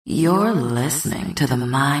You're listening to the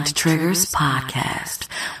Mind Triggers podcast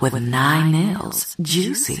with 9 Nails,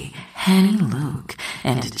 Juicy, Henny Luke,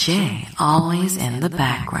 and Jay always in the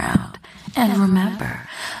background. And remember,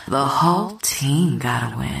 the whole team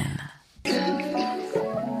gotta win.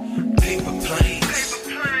 Paper planes,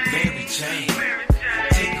 Mary Jane,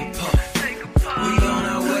 take a puff, we on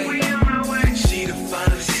our way, she the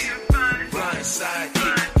finest, blind side,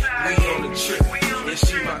 we on the trip, yeah,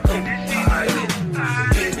 she my co-pilot,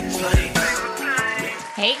 paper planes.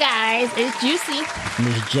 Hey guys, it's Juicy. And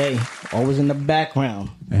it's Jay, always in the background.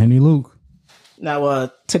 And Henny Luke.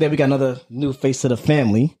 Now, today we got another new face of the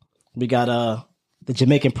family. We got the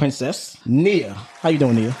Jamaican princess, Nia. How you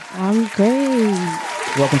doing, Nia? I'm great.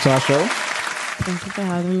 Welcome to our show. Thank you for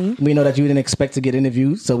having me. We know that you didn't expect to get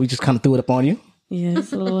interviewed, so we just kind of threw it up on you. Yeah,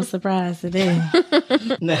 it's a little surprise today.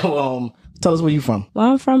 Now, tell us where you from.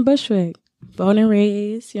 Well, I'm from Bushwick. Born and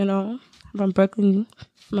raised, I'm from Brooklyn.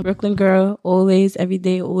 I'm a Brooklyn girl, always, every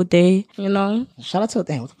day, all day, Shout out to,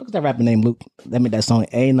 damn, what the fuck is that rapper name, Luke? That made that song,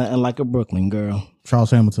 Ain't Nothing Like a Brooklyn Girl.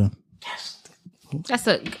 Charles Hamilton. That's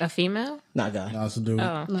a female? Nah, guy. No, it's a dude.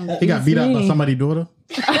 Oh. No, He got beat up by me. somebody's daughter.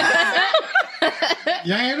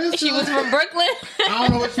 Yeah, this She was from Brooklyn? I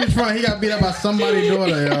don't know what she's from. He got beat up by somebody's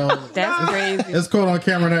daughter, yo. That's crazy. It's caught on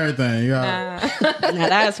camera and everything. Yo. Now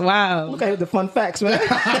that's wild. Look at the fun facts, man.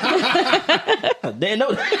 I didn't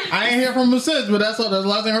know that. I ain't hear from him since, but that's the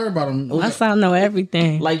last thing I heard about him. That's how I know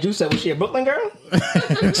everything. Like you said, was she a Brooklyn girl?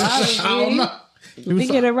 I don't know. He We was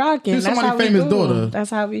get it rocking. was That's how somebody's we famous do. daughter. That's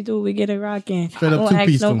how we do. We get it rocking. Straight up Don't ask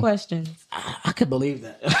two-piece no them. questions. I could believe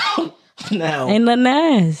that. Now, Ain't nothing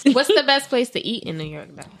ass. What's the best place to eat in New York,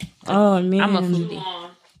 though? Oh, man. I'm a foodie.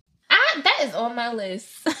 That is on my list.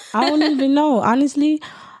 I don't even know. Honestly,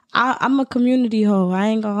 I'm a community hoe. I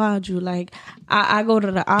ain't gonna hide you. Like, I go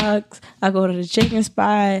to the Ox, I go to the chicken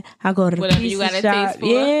spot, I go to the Whatever you pizza got a shop. taste for.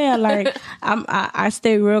 Yeah, like I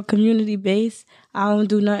stay real community based. I don't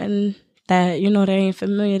do nothing that that ain't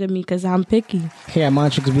familiar to me because I'm picky. here at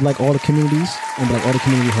Mind Triggers, we like all the communities and we like all the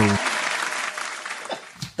community hoes.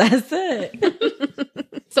 That's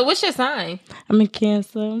it. So what's your sign? I'm a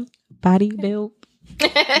Cancer, body built.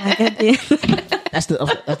 That's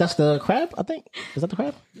the crab, I think. Is that the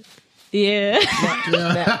crab? Yeah.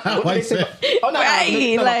 What Like they say? Oh no,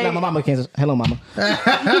 Right, no, like- my mama Kansas. Hello, mama.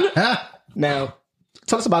 Now,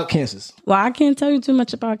 tell us about Kansas. Well, I can't tell you too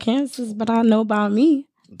much about cancers, but I know about me.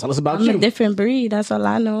 Tell us about I'm you. a different breed. That's all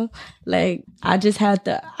I know. Like, I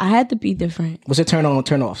had to be different. What's your turn on,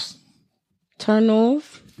 turn offs? Turn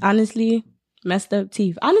off, honestly, messed up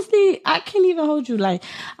teeth. Honestly, I can't even hold you. Like,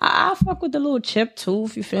 I fuck with the little chip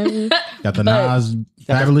tooth, you feel me? Got the Nas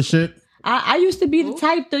fabulous shit. I used to be the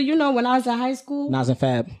type to, when I was in high school. Nas and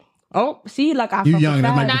Fab. Oh, see, like I You fuck young, with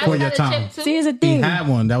that's Fab. like before your time. See, here's the He thing. had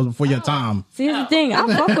one. That was before your time. See, here's the thing. I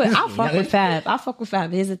fuck with Fab. I fuck with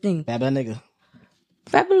Fab. Here's the thing. Fab that nigga.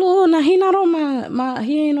 Fab little, now he not on my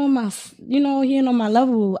he ain't on my he ain't on my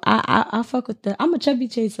level. I fuck with I'm a chubby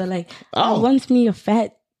chaser. Like I wants me a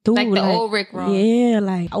fat dude. Like the old Rick Ross. Yeah,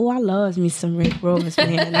 like I loves me some Rick Ross,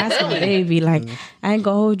 man. That's my baby. Like I ain't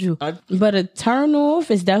gonna hold you. But a turn off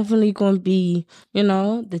is definitely gonna be,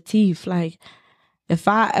 the teeth. Like if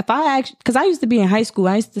I actually, because I used to be in high school,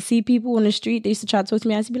 I used to see people on the street. They used to try to talk to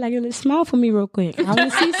me. I used to be like, "Yo, let's smile for me real quick. I want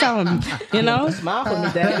to see something." Smile for me,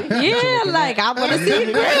 daddy. Yeah, like I want to see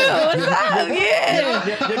the grill. What's up? Yeah.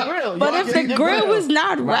 Your grill. But if the grill was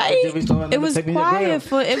not right, it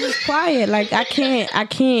was quiet. Like I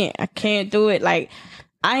can't do it. Like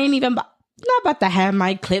I ain't even not about to have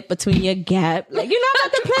my clip between your gap. Like you're not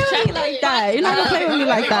about to play with me like that. You're not gonna play with me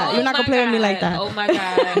like that. You're not gonna play with me like that. Oh my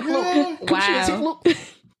God. Wow.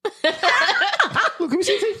 Look, can we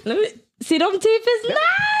see your teeth? Let me see them teeth is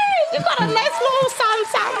nice. You got a nice little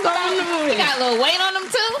something going on. You got a little weight on them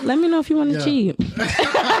too? Let me know if you want to cheat.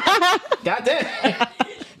 Goddamn.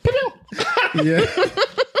 Yeah.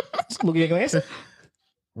 Look, you ain't gonna answer.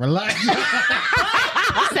 Relax.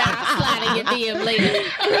 I said I'll slide in your DM later.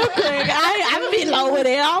 Real quick, I'm below with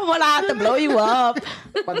it. I don't want to have to blow you up.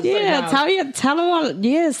 Yeah, tell them.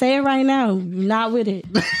 Yeah, say it right now. You're not with it,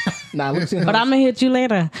 Nah, Luke seen but I'm gonna hit you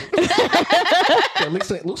later. Luke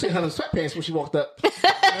seen her in sweatpants when she walked up.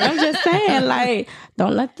 I'm just saying, like,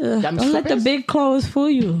 don't let the big clothes fool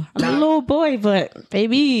you. I'm a little boy, but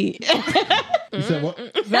baby, You said what?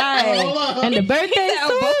 right? And the birthday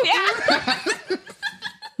suit,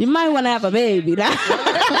 you might want to have a baby.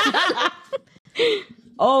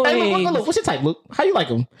 Always. Hey, look, what's your type, Luke? How you like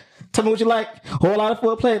them? Tell me what you like. Whole lot of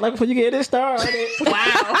foreplay. Like before you get this star. Wow.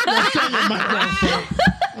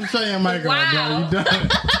 I'm shutting your mic off, bro.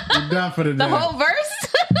 You done for the day. The whole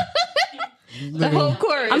verse? The whole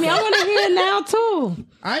chorus. I mean, I want to hear it now too.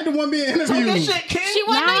 I ain't the one being interviewed. She Now want to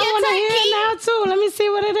know I your want to type, hear it King. now too. Let me see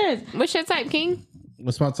what it is. What's your type, King?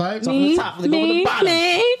 What's my type? Me, top, they go to the me, bottom.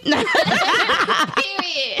 me.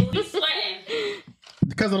 Period.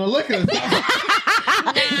 Because of the liquor. Nah, they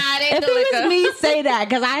If the it was liquor. me, say that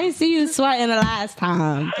because I didn't see you sweating the last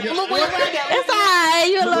time. It's alright.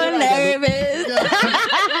 You're a little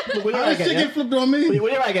nervous. Where How this shit get flipped on me? you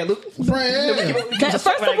at, Luke? First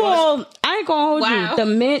of all, I ain't gonna hold Wow. you. The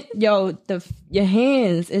mint, your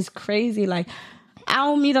hands is crazy. Like, I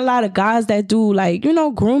don't meet a lot of guys that do like,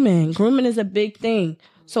 grooming. Grooming is a big thing.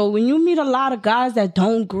 So when you meet a lot of guys that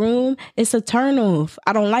don't groom, it's a turnoff.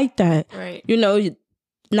 I don't like that. Right.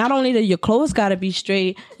 Not only that your clothes gotta be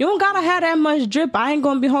straight, you don't gotta have that much drip. I ain't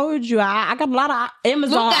gonna behold you. I got a lot of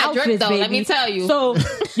Amazon Luke got outfits, drip, though, baby. let me tell you. So you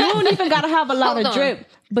don't even gotta have a lot Hold of on. drip.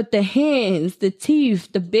 But the hands, the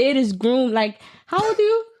teeth, the bed is groomed. Like, how old are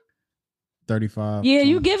you? 35. Yeah,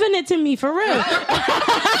 you giving it to me for real. Like,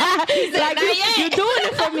 "Not yet." you doing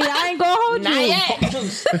it for me. I ain't gonna hold Not you. yet.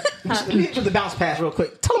 Let me do the bounce pass real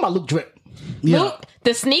quick. Tell him about Luke Drip. Yeah. Luke,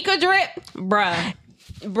 the sneaker drip, bruh.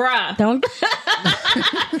 Don't.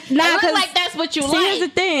 Nah, It look 'cause like that's what you see, here's the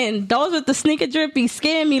like. thing. Those with the sneaker drip be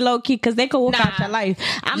scaring me low key because they could walk out Nah. your life.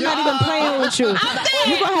 I'm not even playing with you. You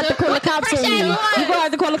gonna have to call the cops on me. You gonna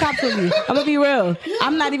have to call the cops on me. I'm gonna be real.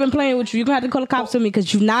 I'm not even playing with you. You gonna have to call the cops on me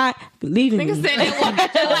because you're not leaving me. Niggas said they walk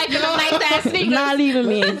out your life in them nice ass You're sneakers. not leaving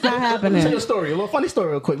me. It's not Tell you happening. a story, a little funny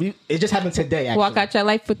story real quick. It just happened today, actually. Walk out your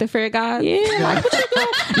life with the fear of God. Yeah, like, what you doing?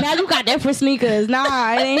 Now you got different sneakers. Nah,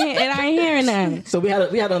 I ain't hearing that. So we had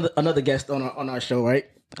another guest on our show, right?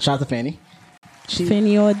 Shout out to Fanny.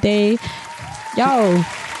 Fanny all day. Yo,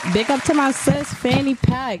 big up to my sis, Fanny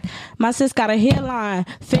Pack. My sis got a hairline.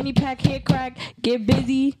 Fanny Pack hair crack. Get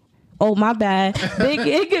busy. Oh, my bad.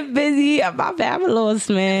 Get busy. My bad. I'm a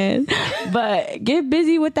little man. But get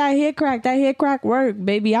busy with that hair crack. That hair crack work,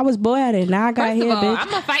 baby. I was bored at it. Now I got First hair, of all, bitch. I'm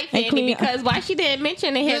gonna fight And Fanny clean- because why she didn't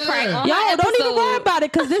mention the hair crack on Yo, her don't even episode. worry about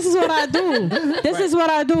it because this is what I do. This is what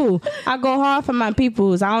I do. I go hard for my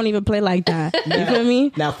peoples. I don't even play like that. You feel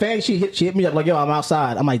me? Now, Fanny, she hit me up like, yo, I'm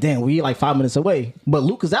outside. I'm like, damn, we like 5 minutes away. But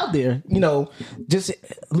Luke is out there, just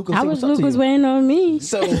Luke I wish Luke was waiting on me.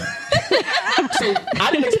 So I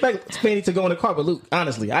didn't expect Fanny to go in the car with Luke.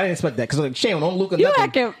 Honestly, I didn't expect that because like shame on Luke. You nothing.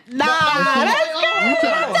 acting nah. Hold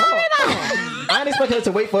on. I didn't expect her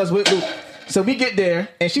to wait for us with Luke. So we get there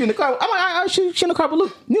and she in the car. I'm like, she in the car with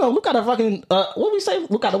Luke. Luke got a fucking what we say?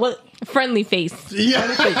 Luke got a what? Friendly face. Yeah.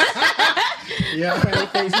 Yeah, friendly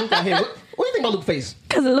face. Luke out here. What do you think about Luke's face?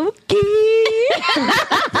 Cause Lukey.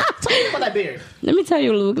 Tell me about that beard. Let me tell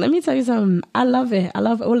you, Luke. Let me tell you something. I love it. I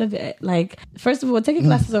love all of it. Like, first of all, take your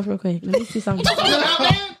glasses off real quick. Let me see something.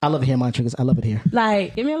 I love it here, my triggers. I love it here.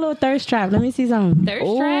 Like, give me a little thirst trap. Let me see something.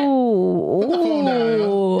 Thirst trap? Ooh. phone down, yo.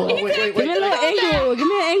 Ooh. Wait. Give me a little angle. Give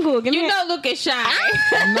me an angle. Give me You a- know Luke is shy.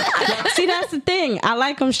 See, that's the thing. I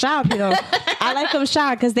like them shy, I like them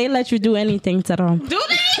shy because they let you do anything to them. Do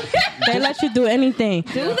they? They let you do anything.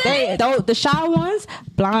 Do they? The shy ones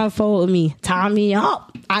blindfold me, tie me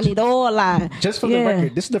up. I need all that. Just for the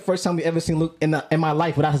record, this is the first time we ever seen Luke in my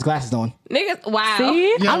life without his glasses on. Niggas, wow.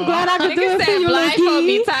 See, Yo, I'm glad I could do Niggas it for said you, blindfold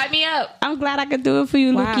me, Lukey. tie me up. I'm glad I could do it for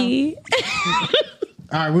you, Wow. Lukey.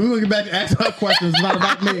 All right, we're going to get back to asking her questions. It's not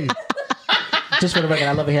about me. Just for the record,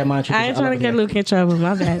 I love it here, my triggers. I ain't trying to get Luke in trouble.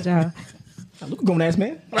 My bad, y'all. Luke a grown ass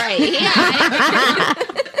man. Right. Yeah.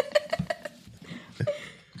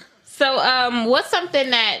 So, what's something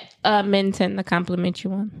that men tend to compliment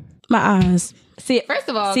you on? My eyes. See, First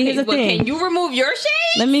of all, see, here's the thing. can you remove your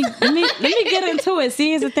shade? Let me get into it. See,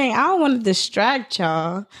 here's the thing. I don't want to distract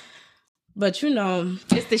y'all, but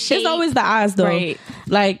It's the shade. it's always the eyes though. Right.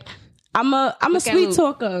 Like I'm a Look at sweet Luke.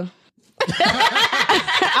 talker.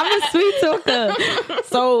 I'm a sweet talker.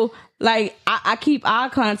 So like I keep eye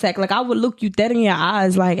contact. Like I would look you dead in your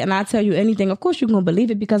eyes, like, and I tell you anything. Of course you're gonna believe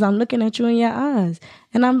it because I'm looking at you in your eyes,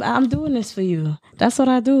 and I'm doing this for you. That's what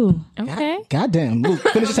I do. Okay. Goddamn, Luke.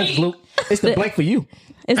 Finish the sentence, Luke. It's the blank for you.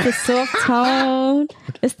 It's the soft tone.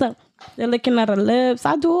 It's the looking at her lips.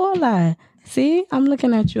 I do all that. See, I'm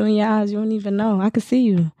looking at you in your eyes. You don't even know. I can see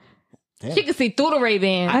you. She can see through the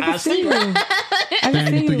Ray-Ban. I can see you. I can Bang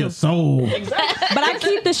see it through you. your soul. But I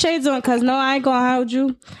keep the shades on because no, I ain't gonna hold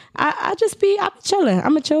you. I be chilling.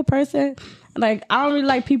 I'm a chill person. Like I don't really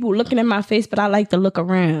like people looking at my face, but I like to look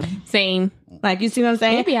around. Same. Like you see what I'm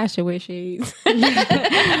saying? Maybe I should wear shades.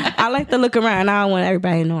 I like to look around. I don't want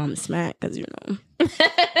everybody to know I'm smack because you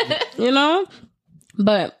know.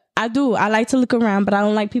 But I do. I like to look around, but I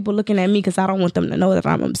don't like people looking at me because I don't want them to know that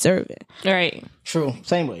I'm observant. Right. True.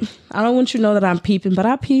 Same way. I don't want you to know that I'm peeping, but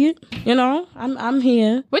I peep. You know, I'm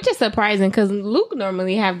here. Which is surprising because Luke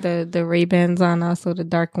normally have the Ray-Bans on, also the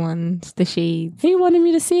dark ones, the shades. He wanted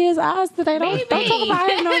me to see his eyes today. Don't Baby. talk about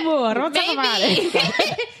it no more. Don't talk about it.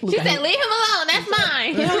 She said, "Leave him alone. That's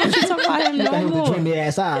mine." Don't want you to talk about him no With the more. dreamy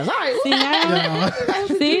ass eyes. All right. See, now,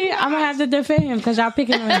 see, I'm gonna have to defend him because y'all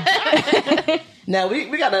picking on him. Now we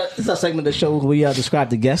got this is a segment of the show where we describe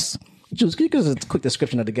the guests. Juice, can you give us a quick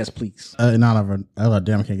description of the guest, please? Damn, I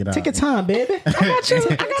can't get out. Take your time, baby. I got you.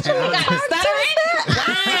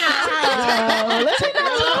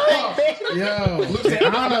 Yo,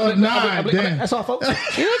 Anna of 9. Damn. That's all, folks.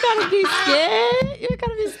 You ain't gotta be scared. You ain't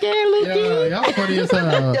gotta be scared, Luke. Yo, y'all funny as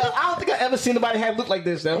hell. Yo, I don't think I've ever seen nobody have look like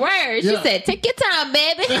this, though. Word. She Yeah. said, "Take your time,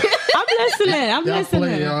 baby." I'm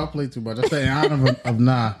listening. Y'all play too much. I say Anna of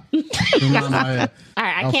 9. All right, I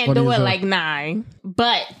That's can't funny do as it hell. like 9,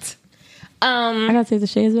 but I gotta take the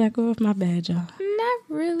shades back off. My bad, y'all. not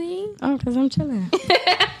really. Oh, because I'm chilling.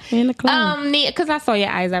 In the club. Nia, because I saw your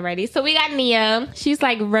eyes already. So we got Nia. She's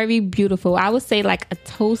like very beautiful. I would say like a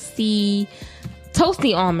toasty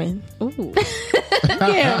almond. Ooh.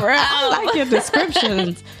 Yeah, right. I like your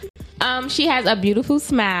descriptions. She has a beautiful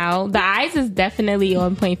smile. The eyes is definitely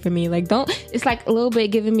on point for me. Like, it's like a little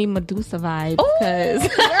bit giving me Medusa vibes because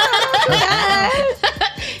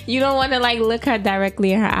you don't want to like look her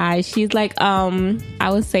directly in her eyes. She's like, I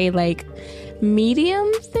would say like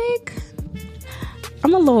medium thick.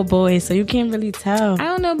 I'm a little boy, so you can't really tell. I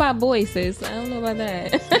don't know about boys, sis. I don't know about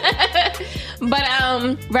that. But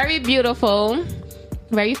very beautiful,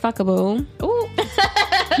 very fuckable. Ooh.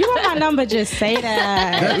 You want my number? Just say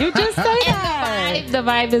that. You just say that. The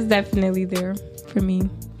vibe is definitely there for me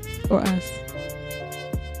or us.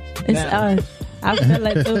 It's us. I feel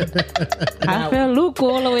like I feel Luke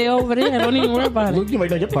all the way over there. Don't even worry about it. Luke, you might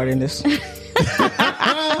know your part in this.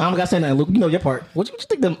 I don't gotta say nothing, Luke. You know your part. What you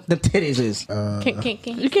think the titties is? Can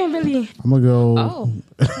You can't really. I'm gonna go. Oh.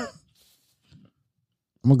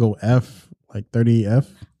 I'm gonna go F, like 30 F.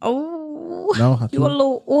 Oh, No, you a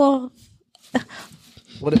little off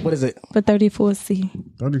What is it? for 34C.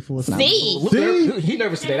 34. See? Luke, he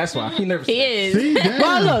nervous today. That's why he nervous. He Today. is. See, damn.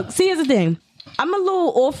 Well, look. See, here's the thing. I'm a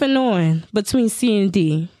little off and on between C and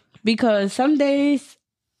D because some days,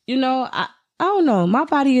 you know, I don't know. My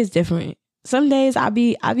body is different. Some days I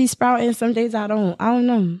be sprouting. Some days I don't. I don't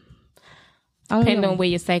know. Depending on where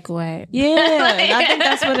your cycle at. Yeah, I think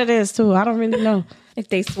that's what it is too. I don't really know. If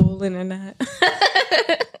they swollen or not.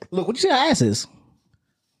 Look, what you see her ass is?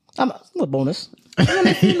 I'm a bonus. You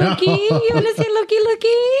wanna see Lookie? You wanna see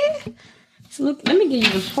Lookie? So look, let me give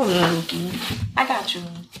you. Hold on, Lookie. I got you.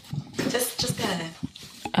 Just that.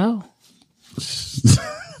 Oh.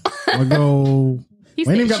 I'm gonna go. He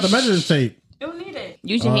We ain't even said, got the measuring tape. You don't need it.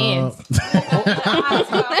 use your hands.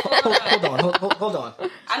 Hold on.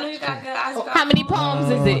 I know you got good eyes. How many palms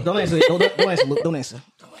is it? Don't answer. Don't answer, Luke. Don't answer.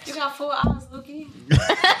 You got 4 hours, Lookie.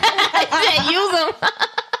 Use them.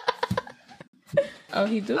 Oh,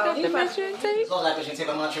 he do got the measuring tape?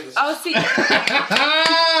 Oh, see. All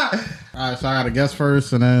right, so I got to guess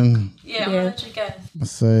first, and then Yeah, I'm gonna let you guess.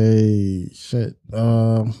 let's say shit.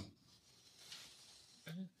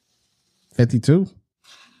 52.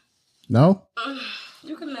 No.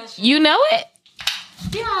 You can measure. You know it?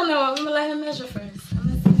 Yeah, I know. I'm gonna let him measure first. I'm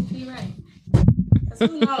gonna see if he's right. 'Cause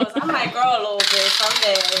who knows? I might grow a little bit some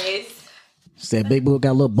days. Said Big Boo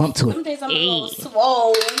got a little bump to Some it. days I'm a little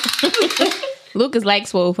swole. Lucas likes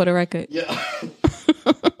swole for the record. Yeah.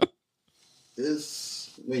 This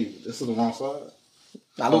is the wrong side.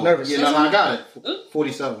 I look nervous. Yeah, no, I got it.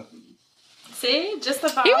 47. See, just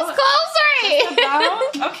about. He was closer. About.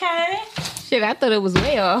 Okay. Shit, I thought it was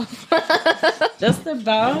way off. Just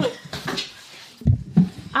about.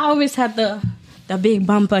 I always had the big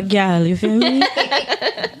bumper gal. You feel me?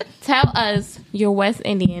 Tell us you're West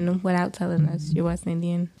Indian without telling us you're West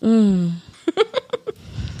Indian.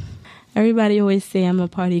 Everybody always say I'm a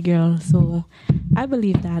party girl, so I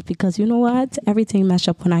believe that because you know what? Everything mash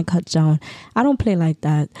up when I cut down. I don't play like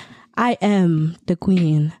that. I am the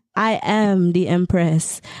queen. I am the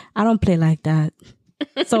empress. I don't play like that.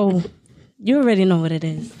 So you already know what it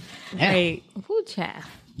is. Hey, who child?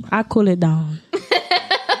 I cool it down.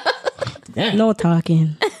 No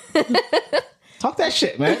talking. Talk that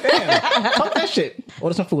shit, man. Damn. Talk that shit.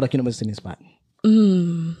 Order some food like you know West Indian spot. I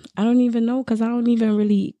don't even know because I don't even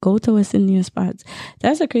really go to West Indian spots.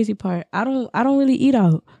 That's the crazy part. I don't really eat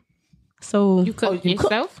out. So You cook you cook?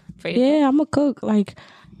 yourself? For yourself? yeah, I'm a cook. Like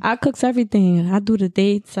I cooks everything. I do the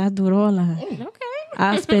dates. I do it all. Okay.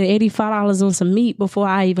 I spend $85 on some meat before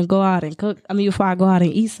I even go out and cook. I mean, before I go out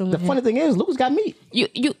and eat somewhere. The funny thing is, Lucas got meat. You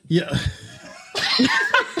Yeah.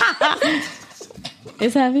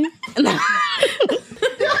 It's heavy.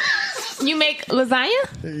 You make lasagna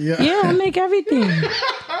Yeah, I make everything.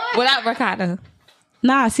 without ricotta.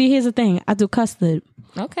 Nah, see, here's the thing. I do custard.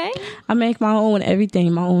 Okay. I make my own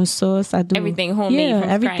everything, my own sauce. I do Everything homemade Yeah, from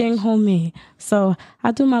everything scratch. homemade. So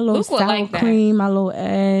I do my little Luke would sour like that. cream, my little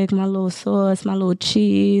egg, my little sauce, my little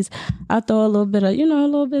cheese. I throw a little bit of, a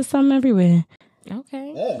little bit of something everywhere.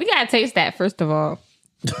 Okay. We gotta taste that first of all.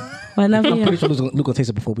 Whenever I'm you pretty sure Luke gonna taste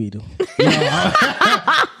it before we do.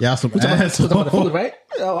 Y'all some Talking about the assholes. food, right?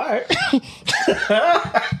 Oh, all right.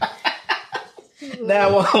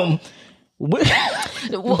 Now,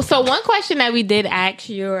 So one question that we did ask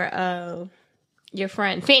your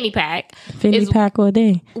friend Fanny Pack Fanny is pack all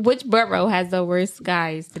day. which borough has the worst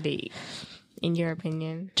guys to date, in your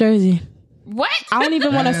opinion? Jersey. What? I don't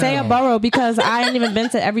even want to say a borough because I ain't even been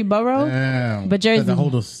to every borough. Damn. But Jersey. The whole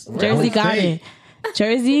Jersey got it.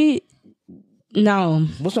 Jersey, no.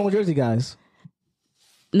 what's wrong with Jersey guys?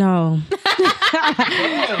 No.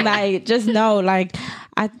 Like, just no. Like,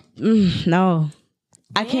 no.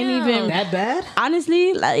 I can't even. That bad?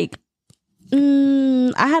 Honestly, like,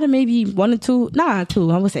 I had a maybe 1 or 2. Nah,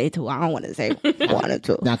 2. I would say 2. I don't want to say 1 or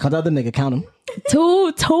 2. Now, cut out the nigga, count him.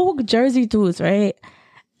 Two Jersey dudes, right?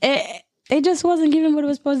 It just wasn't giving what it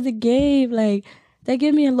was supposed to give. Like, they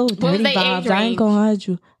give me a little What was dirty their age vibes. I ain't range? gonna hide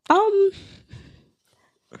you.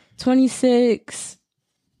 26.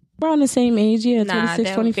 Around the same age, yeah, Nah, 26,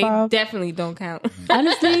 they 25. definitely don't count.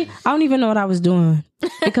 Honestly, I don't even know what I was doing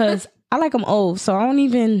because I like them old, so I don't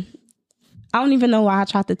even know why I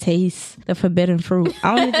tried to taste the forbidden fruit.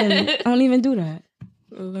 I don't even do that.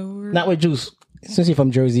 Lord. Not with Juice. Since you're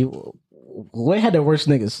from Jersey, where had the worst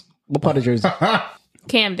niggas? What part of Jersey?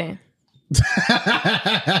 Camden.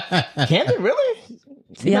 Camden, really?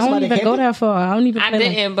 See, I don't even go that far. I don't even. I play like-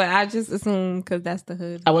 didn't, but I just assumed because that's the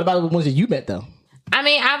hood. What about the ones that you met though? I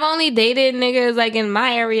mean, I've only dated niggas like in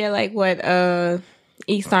my area, like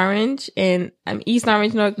East Orange and East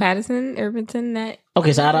Orange, North Patterson, Irvington, that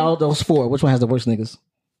Okay, so out of all those 4, which one has the worst niggas?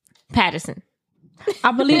 Patterson.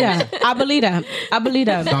 I believe that. I believe that.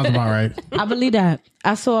 Sounds about right. I believe that.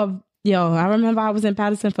 I remember I was in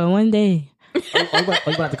Patterson for one day. Oh, you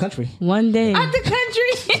went out the country. One day. Out the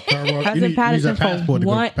country. I was in Patterson for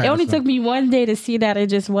one. It only took me one day to see that it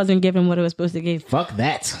just wasn't giving what it was supposed to give. Fuck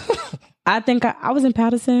that. I think I was in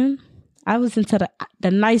Patterson. I was into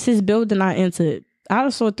the nicest building I entered. I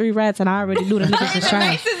saw 3 rats and I already knew the niggas was The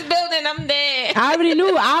trash. nicest building, I'm dead. I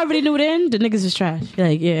already knew then the niggas was trash.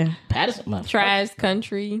 Like, yeah. Patterson, Trash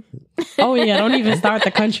country. Oh yeah, don't even start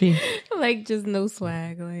the country. Like just no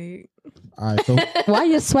swag. Like All right, so Why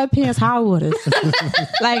your sweatpants high waters?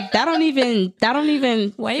 Like that don't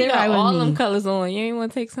even why you sit got right with all me. them colors on? You ain't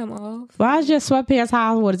want to take some off? Why is your sweatpants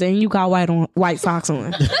high waters and you got white socks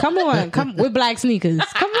on? Come with black sneakers.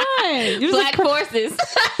 Come on. You Black horses.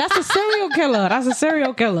 That's a serial killer. That's a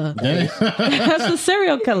serial killer.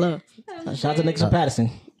 Shout out to niggas from Patterson.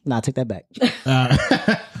 Nah, take that back.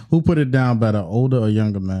 who put it down better, older or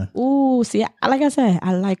younger man? Ooh, see, like I said,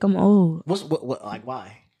 I like them old. What like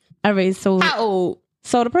why? All right, so How old?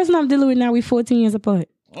 the person I'm dealing with now, we 14 years apart.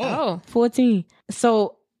 Oh. 14.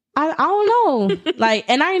 So I don't know. Like,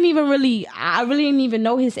 and I really didn't even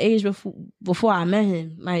know his age before I met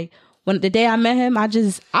him. Like, when the day I met him, I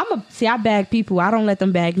bag people. I don't let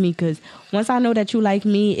them bag me because once I know that you like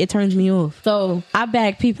me, it turns me off. So I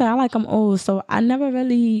bag people. I like them old. So I never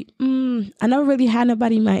really had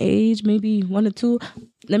nobody my age, maybe 1 or 2.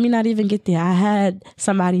 Let me not even get there. I had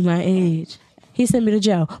somebody my age. He sent me to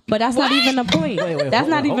jail. But that's not even the point. That's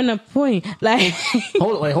not even the point. Like,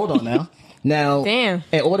 Hold on now. Now, Damn.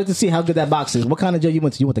 in order to see how good that box is, what kind of jail you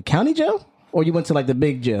went to? You went to county jail? Or you went to like the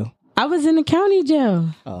big jail? I was in the county jail.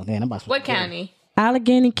 Oh, man, I'm about to... What county?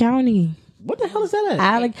 Allegheny County. What the hell is that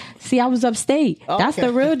at? See, I was upstate. That's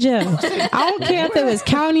the real jail. I don't care if it was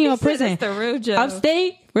county or prison. That's the real jail.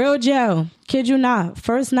 Upstate, real jail. Kid you not.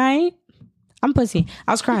 First night, I'm pussy.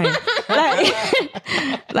 I was crying.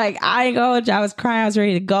 like I ain't go. I was crying. I was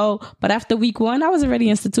ready to go. But after week 1, I was already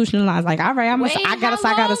institutionalized. Like, all right, I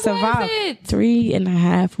gotta survive.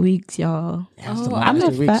 3.5 weeks, y'all.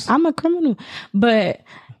 I'm a criminal, but.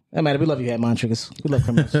 That matter. We love you, at Mind Triggers. We love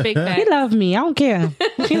criminals. Big He fact. loved me. I don't care.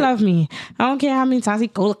 He loved me. I don't care how many times he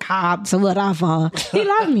called the cops or whatever. He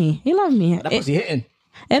loved me. He loved me. That pussy hitting.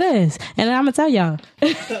 It is. And I'm going to tell y'all.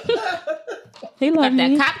 He loved That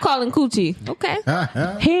me. cop calling coochie. Okay.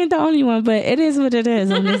 He ain't the only one, but it is what it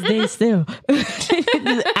is on this day still.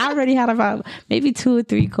 I already had about maybe 2 or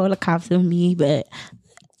 3 call the cops on me, but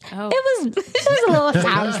it was a little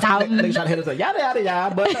something. They try to hit us like, yada, yada,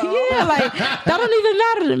 yada. But Yeah, like, that don't even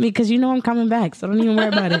matter to me because you know I'm coming back, so don't even worry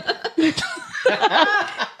about it.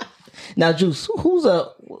 Now, Juice, who's a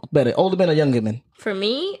better, older men or younger men? For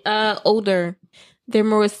me, older. They're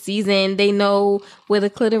more seasoned. They know where the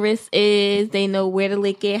clitoris is. They know where to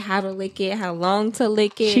lick it, how to lick it, how long to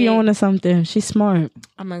lick it. She on to something. She's smart.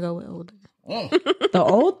 I'm gonna go with older.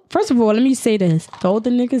 First of all, let me say this. The older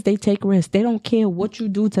niggas, they take risks. They don't care what you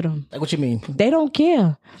do to them. Like, what you mean? They don't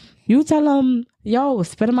care. You tell them, yo,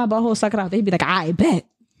 spit in my butthole, suck it out. They be like, I bet.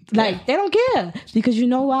 Like, they don't care. Because you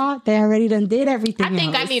know why? They already done did everything I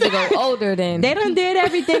think else. I need to go older then. They done did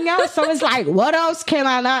everything else. So it's like, what else can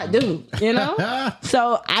I not do? You know?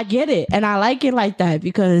 So I get it. And I like it like that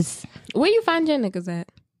because... Where you find your niggas at?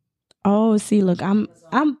 Oh, see, look, I'm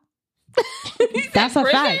that's a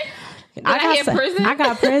prison? fact. I hear prison? I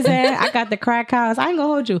got prison. I got the crack house. I ain't gonna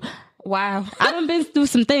hold you. Wow. I done been through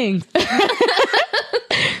some things.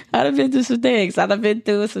 I done been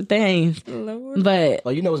through some things. Lord. But Oh,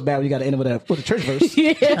 you know it's bad when you got to end with a church verse.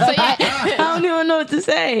 yeah, So, yeah. I don't even know what to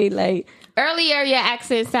say. Like, Earlier, your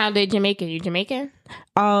accent sounded Jamaican. You Jamaican?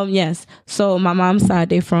 yes. So my mom's side,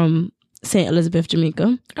 they from St. Elizabeth,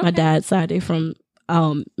 Jamaica. My Okay. dad's side, they from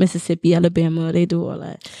Mississippi, Alabama. They do all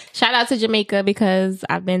that. Shout out to Jamaica because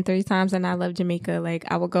I've been 3 times and I love Jamaica. Like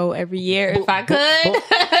I would go every year if I could.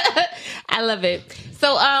 I love it.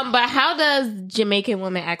 So, but how does Jamaican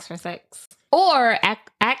women ask for sex or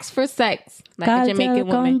ask for sex like a Jamaican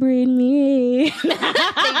come woman? breed me. Think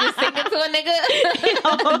you singing to a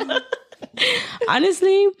nigga?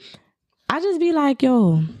 Honestly, I just be like,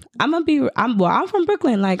 yo, I'm from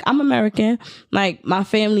Brooklyn. Like, I'm American. Like, my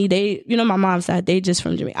family, they, you know, my mom's side, they just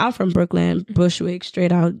from Jamaica. I'm from Brooklyn, Bushwick,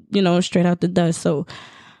 straight out the dust. So,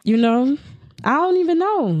 you know, I don't even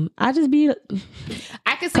know. I just be,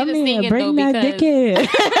 I can see come the here, singing bring though that because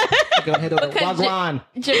dickhead. Go ahead, Wagwan.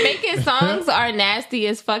 Jamaican songs are nasty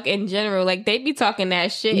as fuck in general. Like they be talking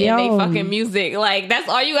that shit in Yo. they fucking music. Like that's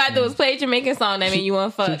all you gotta do is play a Jamaican song. That mean you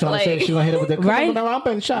want to She fuck. trying to say Like she gonna hit it with the Right?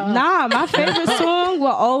 Nah, my favorite song will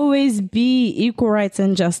always be Equal Rights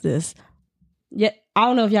and Justice. Yeah, I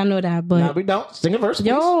don't know if y'all know that, but Nah, we don't. Sing a verse, please.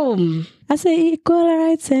 yo, I say equal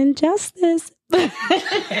rights and justice.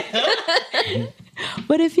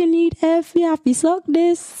 But if you need F, you have to suck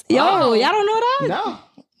this. Yo, Oh. y'all don't know that?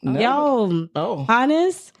 No. Yo, Oh.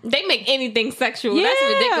 honest? they make anything sexual. Yeah, That's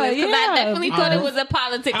ridiculous. Because I yeah. definitely thought it was a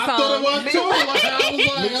politics I song. thought it was too. Like,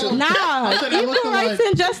 I was like, Nah, I said that equal looking rights like-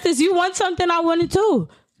 and justice. You want something, I want it too.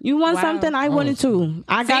 You want Wow. something, I want it too.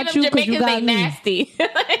 I See, got them you because you Jamaicans, got they me. nasty.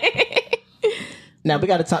 Now we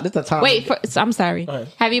got a time. This is a time. Wait, I'm sorry. Go ahead.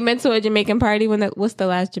 Have you been to a Jamaican party? What's the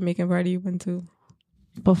last Jamaican party you went to?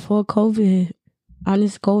 Before COVID,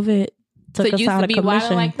 honest COVID So took it us used out to of be wild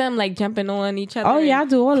commission. like them, like jumping on each other. Oh yeah, I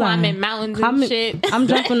do all that. climbing mountains and shit. I'm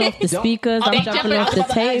jumping off the speakers. They I'm jumping jumping off the off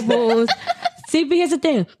the tables. See, but here's the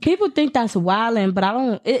thing: people think that's wilding, but I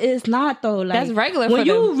don't. It's not though. Like That's regular when for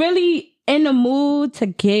you them. really in the mood to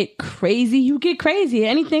get crazy, you get crazy.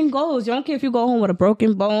 Anything goes. You don't care if you go home with a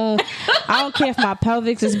broken bone. I don't care if my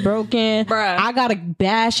pelvis is broken. Bruh. I got a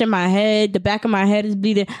bash in my head. The back of my head is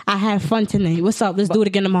bleeding. I had fun tonight. What's up? Let's do it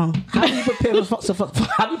again tomorrow. How do you prepare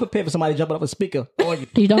how do you prepare for somebody jumping off a speaker on you?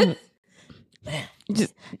 You don't.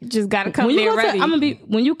 Just gotta come When you there go to, ready.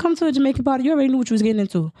 when you come to a Jamaican party, you already knew what you was getting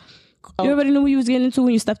into. You already knew what you was getting into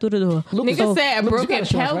when you stepped through the door. Lucas, Nigga said a Lucas, you broken got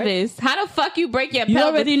insurance, right? pelvis. How the fuck you break your You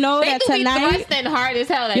pelvis? already know They that do be tonight- thrusting hard as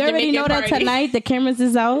hell at You already Jamaican know that parties. tonight the cameras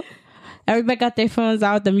is out. Everybody got their phones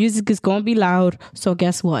out. The music is gonna be loud. So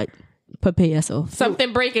guess what? Prepare yourself.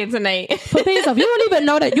 Something breaking tonight. Prepare yourself. You don't even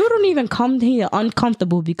know that. You don't even come here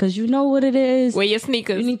uncomfortable because you know what it is. Wear your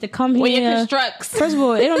sneakers. You need to come Wear your here. constructs. First of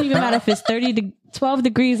all, it don't even matter if it's 12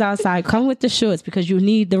 degrees outside. Come with the shorts because you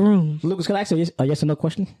need the room. Lucas, can I ask you a yes or no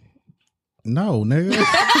question? No, nigga.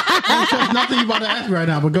 There's nothing you about to ask me right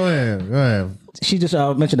now, but go ahead. Go ahead. She just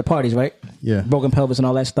mentioned the parties, right? Yeah. Broken pelvis and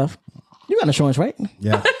all that stuff. You got insurance, right?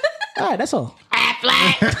 Yeah. All right, that's all.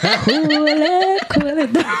 Cool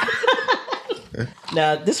it.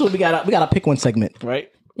 Now, this is what we got. We got to pick one segment, right?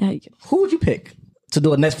 Yeah, Who would you pick to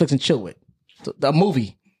do a Netflix and chill with? A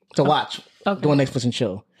movie to watch. Okay. Do a Netflix and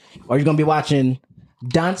chill. Are you going to be watching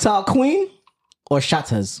Dancehall Queen or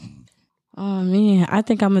Shatas? Oh man, I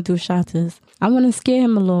think I'm gonna do Shatas. I want to scare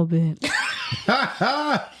him a little bit.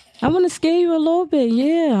 I want to scare you a little bit.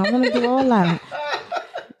 Yeah, I want to do all that.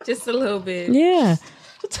 Just a little bit. Yeah,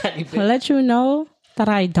 Tiny bit. to let you know that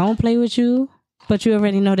I don't play with you, but you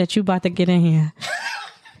already know that you about to get in here.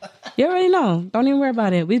 You already know. Don't even worry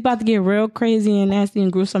about it. We about to get real crazy and nasty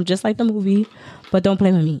and gruesome, just like the movie. But don't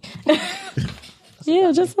play with me.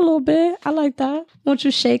 Yeah, just a little bit. I like that. Won't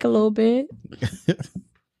you shake a little bit?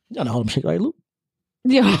 You gotta hold him shake, right, Luke?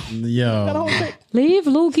 Yo, Yo. leave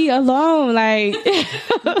Lukey alone. Like,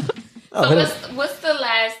 So what's the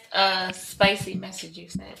last spicy message you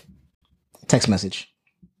sent? Text message.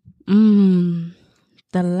 The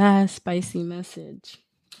last spicy message.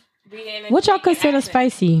 What y'all consider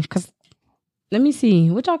spicy? Cause let me see.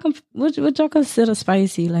 What y'all consider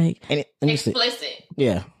spicy? Like Let me see. Explicit.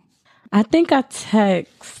 Yeah. I think I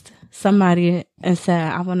text somebody and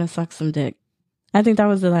said I want to suck some dick. I think that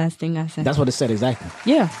was the last thing I said. That's what it said exactly.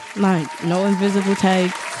 Yeah, like no invisible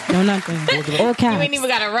text, no nothing. All caps. You ain't even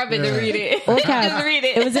gotta rub it to read it. All caps. Just read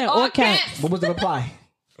it. It was in all caps. What was the reply?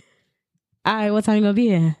 All right, what time you gonna be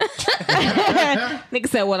here? Nigga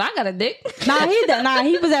said, "Well, I got a dick."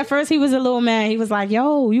 He was at first. He was a little man. He was like,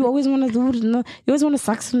 "Yo, you always want to you always want to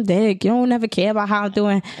suck some dick. You don't never care about how I'm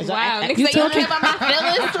doing." Wow, nigga said, "You don't care about my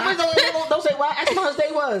feelings." Don't say why. Ask him how his day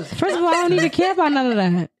was. First of all, I don't even care about none of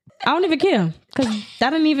that. I don't even care because that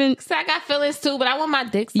didn't even. So I got feelings too, but I want my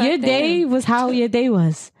dick sucked. Your day was how your day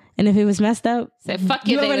was. And if it was messed up, said, fuck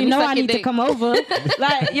you your already day, know I need dick. to come over.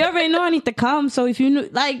 Like, you already know I need to come. So if you knew,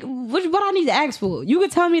 like, what I need to ask for, you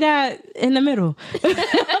could tell me that in the middle.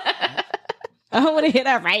 I don't want to hear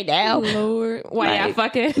that right now. Lord, why y'all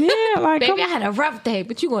fucking? Yeah, like, Baby, I had a rough day,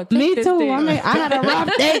 but you gonna take me this too. dick. I mean, I had a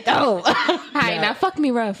rough day though. Hi, now fuck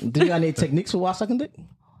me rough. Do you got any techniques for while sucking dick?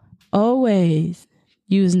 Always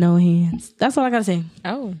use no hands. That's all I gotta say.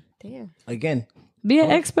 Oh, damn. Again. Be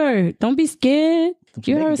an expert. Don't be scared.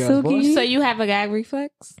 You heard girls, Silky. boys. So you have a gag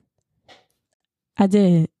reflex? I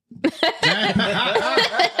did.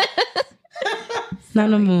 Not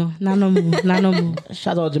no more. Not no more. Not no more.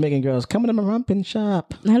 Shout out to Jamaican girls. Come to my rumpin'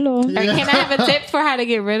 shop. Hello. Or can I have a tip for how to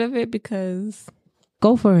get rid of it? Because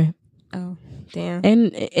Go for it. oh, damn.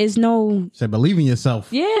 And it's no. Say, believe in yourself.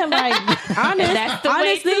 Yeah, like That's the way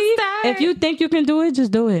honestly, to start. if you think you can do it,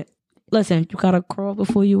 just do it. Listen, you gotta crawl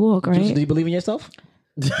before you walk, Do right? you believe in yourself?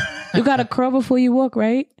 You gotta crawl before you walk,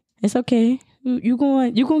 right? It's okay. You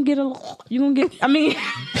gonna get. I mean,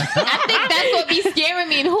 I think that's what be scaring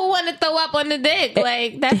me. And who want to throw up on the dick?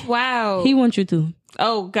 Like, that's wild. he wants you to.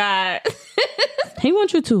 Oh, God. He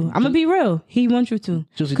wants you to. I'm gonna be real. He wants you to.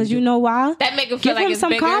 Juicy, Because you know why? That make him feel Give like him it's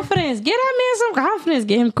some bigger. confidence. Get that man some confidence.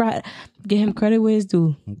 Get him credit where it's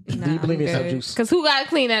due. Do you believe in yourself, Juice? Because who got to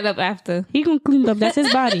clean that up after? He gonna clean it up. That's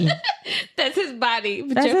his body. That's his body.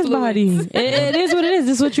 But That's your his fluids. body. It is what it is.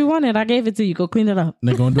 This is what you wanted. I gave it to you. Go clean it up.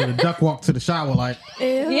 They're gonna do the duck walk to the shower like,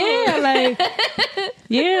 Yeah, like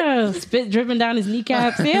spit dripping down his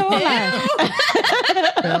kneecaps. Yeah, all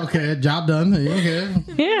that. yeah, okay, job done. Yeah, okay.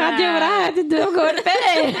 Yeah, I did what I had to do. I'm going to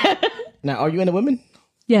bed. Now, are you into women?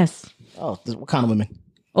 Yes, Oh, what kind of women?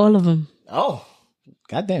 all of them. Oh,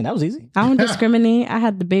 goddamn, that was easy. I don't discriminate. I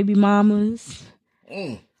had the baby mamas.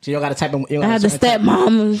 So you don't got to type in. I had the step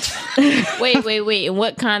mamas. Wait. In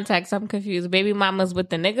what context? I'm confused. Baby mamas with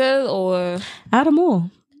the nigga or? I had them all.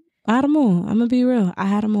 I'm gonna be real. I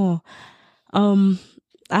had them all.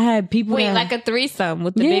 I had people. Wait, that, like a threesome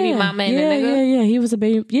with the baby mama and the nigga? Yeah. He was a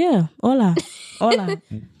baby. Yeah, hola. All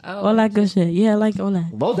that good shit. Yeah, I like all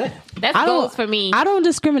that. Well, then. That's I don't- goals for me. I don't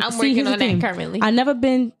discriminate. I'm See, working here's the on that thing. currently. I never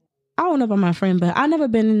been. I don't know about my friend, but I never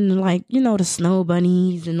been in like the snow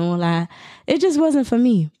bunnies and all that. It just wasn't for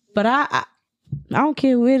me. But I don't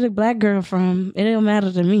care where the black girl from. It don't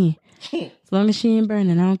matter to me. As long as she ain't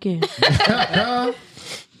burning, I don't care.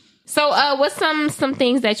 So, what's some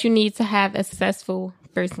things that you need to have a successful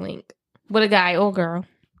first link with a guy or girl?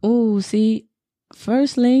 Ooh, see,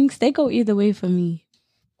 first links they go either way for me.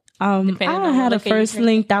 I Depending on don't had what a liquor you first drink.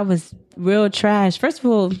 link that was real trash. First of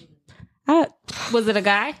all, Was it a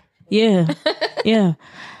guy? yeah.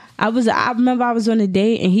 I remember I was on a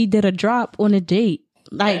date and he did a drop on a date.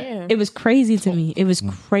 Like Damn. it was crazy to me. It was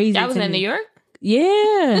crazy. That was to in me. New York?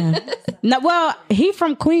 Yeah. No, well, he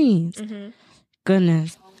from Queens. Mm-hmm.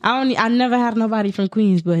 Goodness. I never had nobody from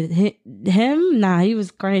Queens, but him, nah, he was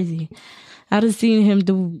crazy. I just seen him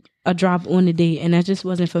do a drop on the date, and that just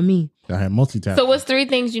wasn't for me. I had multitask. So, what's 3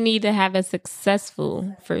 things you need to have a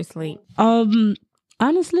successful first link?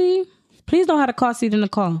 Honestly, please don't have a car seat in the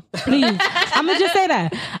car. Please. I'm gonna just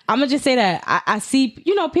say that. I see,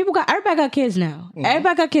 people everybody got kids now.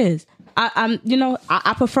 Everybody got kids.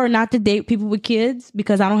 I prefer not to date people with kids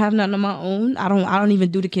because I don't have nothing of my own. I don't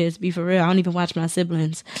even do the kids, be for real. I don't even watch my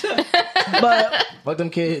siblings. But Fuck them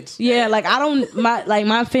kids. yeah, like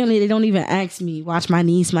my family, they don't even ask me, watch my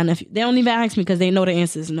niece, my nephew. They don't even ask me because they know the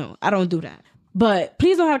answer is no. I don't do that. But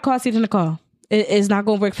please don't have a car seat in the car. It's not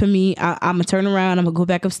gonna work for me. I'm gonna turn around, I'm gonna go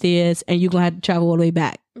back upstairs, and you're gonna have to travel all the way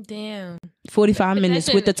back. Damn. 45 minutes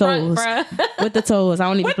shit with the in the trunk, toes. bruh. With the toes. I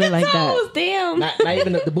don't even play like that. Oh, damn. Not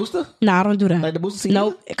even the booster? Nah, I don't do that. Like the booster seat?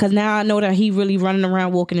 Nope, because now I know that he really running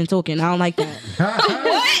around walking and talking. I don't like that.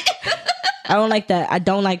 I don't like that. I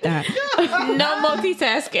don't like that. No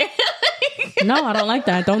multitasking. No, I don't like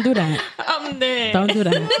that. Don't do that. I'm dead. Don't do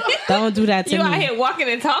that. Don't do that to You me. out here walking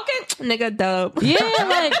and talking? Nigga, dub. Yeah,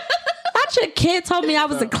 like, not your kid told me I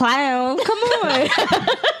was a clown. Come on.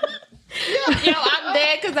 Yo, I'm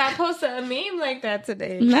dead because I posted a meme like that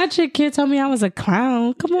today. Not your kid told me I was a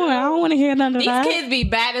clown. Come on. I don't want to hear none of These that. kids be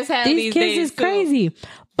bad as hell These these kids days. is crazy.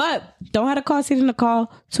 But don't have a car seat in the car.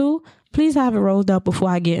 2, please have it rolled up before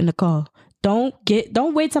I get in the car. Don't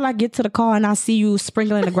wait till I get to the car and I see you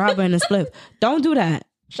sprinkling the grabber in the split. Don't do that.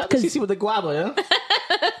 Shout out to CC with the guava,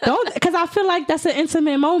 yeah. Don't, because I feel like that's an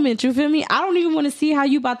intimate moment. You feel me? I don't even want to see how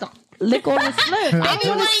you about to lick on the slip. I Maybe don't want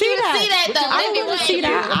want to see you to that. see that though. I don't Maybe want to want see you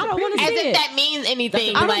that. I don't want to As see if it. that means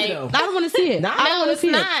anything. That's Like, though. I don't want to see it. Nah. I don't No, want to it's see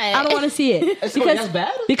it. not. I don't want to see it. That's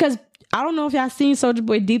bad? Because I don't know if y'all seen Soulja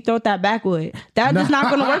Boy deep throat that backwood. That is not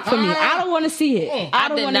going to work for me. I don't want to see it. I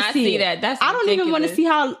don't did want to not see see it. that. That's I don't even want to ridiculous. see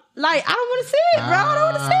how. Like, I don't want to see it, bro. I don't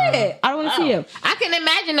want to see it. I don't want to see it. I can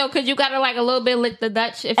imagine though, because you gotta like a little bit lick the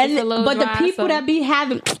Dutch if And it's a little but dry, the people so. that be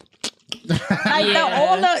having. Like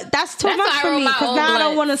that's too That's much why I for roll me my because own now I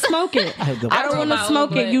don't blunt. want to smoke it. I roll don't want my to own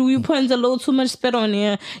smoke it. blunt. You putting a little too much spit on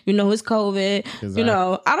there. You know it's COVID. You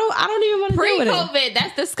know I don't even want to deal with it. Pre-COVID,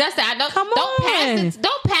 that's disgusting. I don't Come on.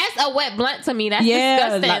 don't pass a wet blunt to me. That's Yeah,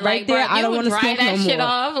 disgusting. like, right bro, there, I you don't wanna dry smoke that no shit more.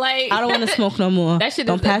 off. Like I don't want to smoke no more. That shit is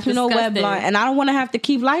don't pass me no wet disgusting. blunt, and I don't want to have to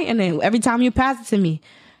keep lighting it every time you pass it to me.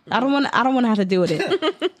 I don't want to have to deal with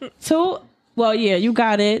it. So, well, yeah, you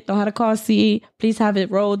got it. Don't have a car seat. Please have it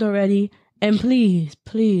rolled already, and please,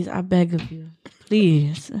 I beg of you,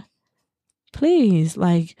 please,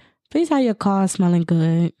 like, please have your car smelling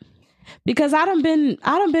good, because I done been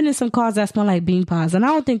in some cars that smell like bean pies, and I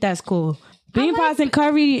don't think that's cool. Bean pies and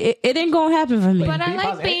curry, it ain't gonna happen for me. But I Bean pies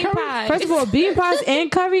like and bean curry? pies. First of all, bean pies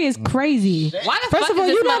and curry is crazy. Why the First fuck of all, does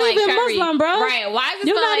it you're smell not like even curry? Muslim, bro. Right? Why does it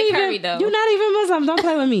You're smell not like even curry though? You're not even Muslim. Don't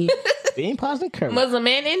play with me. Bean pies and curry. Muslim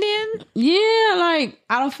and Indian? Yeah, like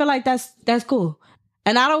I don't feel like that's cool,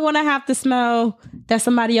 and I don't want to have to smell that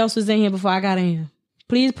somebody else was in here before I got in here.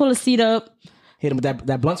 Please pull a seat up. Hit him with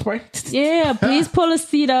that blunt spray. Yeah, please pull a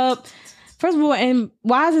seat up. First of all, and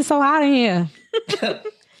why is it so hot in here?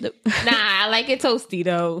 Nah, I like it toasty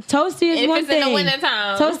though. Toasty is If one it's thing. in the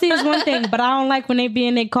wintertime. Toasty is one thing, but I don't like when they be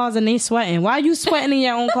in their cars and they sweating. Why are you sweating in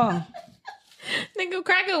your own car? Nigga,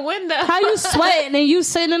 crack a window. How you sweating and you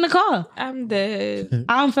sitting in the car? I'm dead.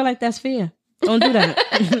 I don't feel like that's fair. Don't do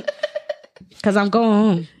that. Cause I'm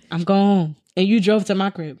going home. And you drove to my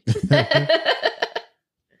crib.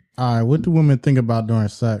 All right, what do women think about during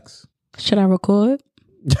sex? Should I record?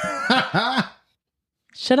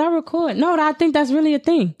 Should I record? No, I think that's really a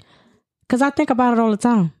thing. Cause I think about it all the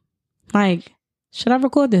time. Like, should I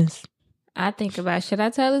record this? I think about, should I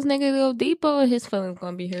tell this nigga to go deeper or his feelings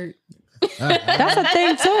gonna be hurt? That's a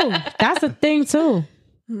thing too. That's a thing too.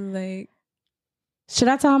 Like, Should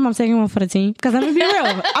I tell him I'm taking one for the team? Because I'm gonna be real.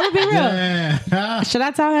 I'm gonna be real. Yeah. Should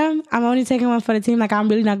I tell him I'm only taking one for the team? Like I'm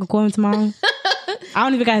really not gonna call him tomorrow. I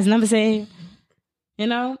don't even got his number saved. You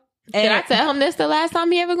know? should I tell him this the last time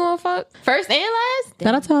he ever gonna fuck? First and last?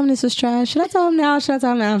 Should I tell him this was trash? Should I tell him now? Should I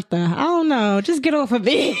tell him after? I don't know. Just get off of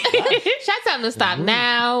me. Should I tell him to stop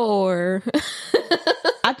now or?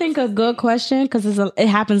 I think a good question, because it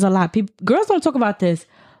happens a lot. Girls don't talk about this,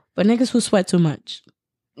 but niggas who sweat too much.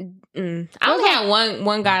 I only had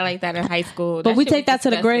one guy like that in high school. But we shit take was that to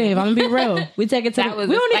the disgusting. grave. I'm gonna be real. We take it to That the was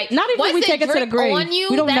we don't like, not even once we it take it to the drip grave. on you,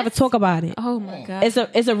 We don't never that's- talk about it. Oh my god!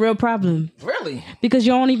 It's a real problem Really? because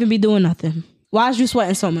you don't even be doing nothing. Why is you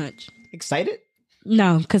sweating so much? Excited?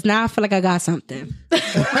 No, because now I feel like I got something.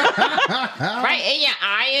 right in your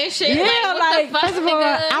eye and shit. Yeah, what like the fuck, first of all,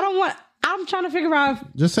 nigga? I'm trying to figure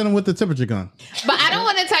out. Just send him with the temperature gun. But I don't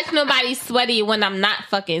want to touch nobody sweaty when I'm not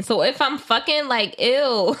fucking. So if I'm fucking, like,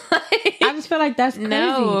 ew. I just feel like that's crazy.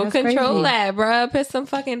 No, That's control crazy. that, bruh. Put some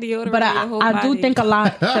fucking deodorant But on your whole I do body. think a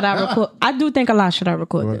lot should I record. I do think a lot should I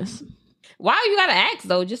record this Why you gotta ask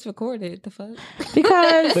though? Just record it. The fuck?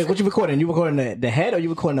 because Wait, what you recording? You recording the head or you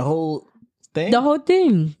recording the whole thing? the whole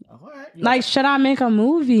thing. All right. Like, should I make a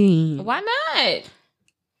movie? Why not?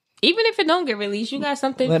 Even if it don't get released, you got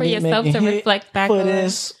something Let for me yourself make to a hit reflect back for on.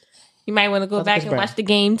 this. You might want to go Let's back get and back. watch the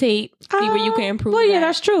game tape, see where you can improve. Well, yeah, that.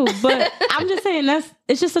 that's true. But I'm just saying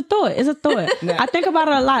it's just a thought. It's a thought. I think about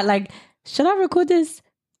it a lot. Like, should I record this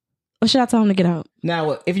or should I tell him to get out?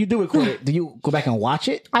 Now, if you do record it, do you go back and watch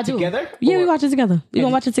it I do. together? Yeah, we Or- watch it together. We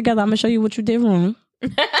gonna watch it together. I'm gonna show you what you did wrong. We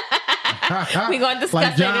gonna discuss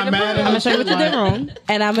Like it John in the Madden. movie. I'm gonna show you what you did wrong,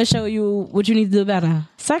 and I'm gonna show you what you need to do better.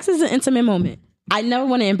 Sex is an intimate moment. I never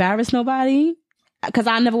want to embarrass nobody because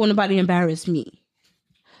I never want nobody to embarrass me.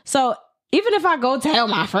 So even if I go tell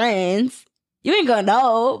my friends, you ain't gonna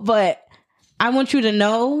know. But I want you to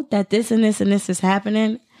know that this and this and this is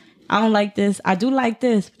happening. I don't like this. I do like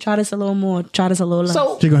this. Try this a little more. Try this a little less.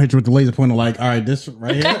 So She gonna hit you with the laser pointer, like, all right, this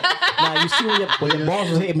right here. now you see when your balls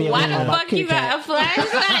was hitting me. Why on the my fuck you kitty cat. got a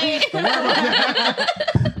flashlight?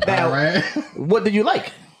 Now, All right. what did you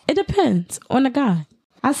like? It depends on the guy.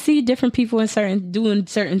 I see different people in doing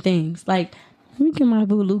certain things. Like, let me get my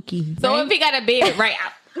boo Lukey. So if he got a beard, right?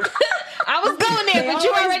 I was going there, but you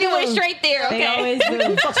always already do. went straight there. They Okay. always do.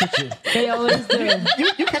 Fucks with you. They always do.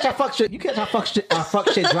 You catch our fuck shit. You catch our fuck shit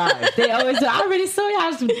drive. They always do. I already saw you. I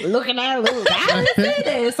was looking at Luke. I haven't seen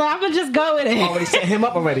it, so I'm gonna just go with it. Already set him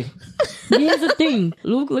up already. Here's the thing.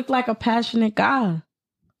 Luke looked like a passionate guy.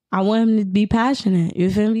 I want him to be passionate.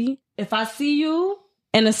 You feel me? If I see you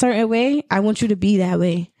in a certain way, I want you to be that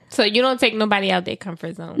way. So you don't take nobody out their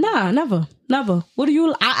comfort zone. Nah, never. What do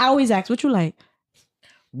you... I always ask, what you like?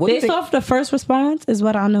 What do you Based think? off the first response is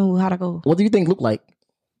what I know how to go. What do you think Luke like?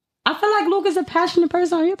 I feel like Luke is a passionate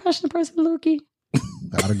person. Are you a passionate person, Lukey?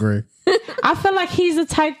 I'd agree. I feel like he's the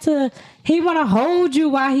type to... He want to hold you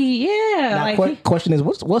while he... Yeah. Now, Like question is,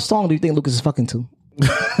 what song do you think Lucas is fucking to?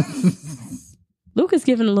 Luke is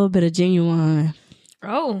giving a little bit of genuine...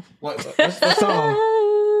 Oh. What song?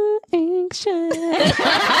 Anxious.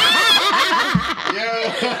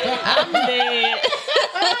 I'm dead.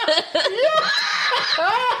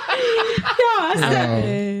 I said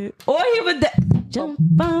it. Or he would jump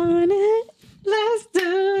on it. Let's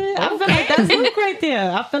do it. I feel like that's Luke right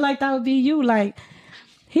there. I feel like that would be you. Like,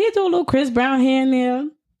 he'd do a little Chris Brown here and there.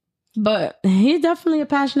 But he's definitely a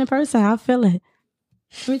passionate person. I feel it.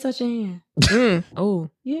 Let me touch your hand. Oh.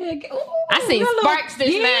 Yeah. Ooh, I seen that little- sparks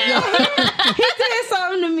just now. He did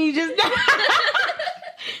something to me just now.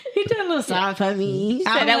 He did a little sign for me.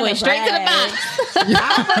 Said that went straight to the box.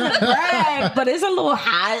 I'm gonna brag, but it's a little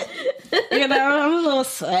hot. You know, I'm a little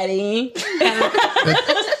sweaty.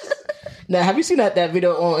 Now, have you seen that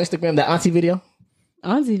video on Instagram, that auntie video?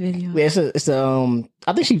 Auntie video. Yeah, it's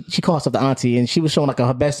I think she called herself the auntie, and she was showing like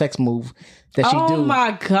her best sex move that she do. Oh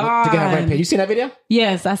my God. To get her rampage. You seen that video?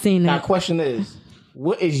 Yes, I seen Now, it. question is,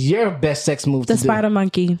 what is your best sex move The to spider do?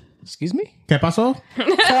 monkey. Excuse me? ¿Qué pasó? So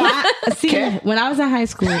I see when I was in high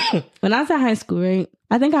school. Right?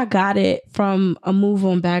 I think I got it from a move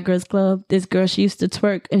on Bad Girls Club. This girl, she used to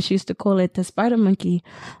twerk and she used to call it the spider monkey.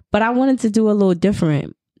 But I wanted to do a little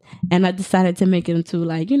different. And I decided to make it into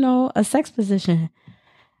like, you know, a sex position.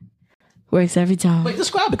 Works every time. Wait,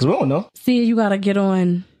 describe it, because we don't know. See, you gotta get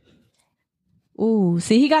on. Ooh,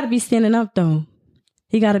 see, he gotta be standing up though.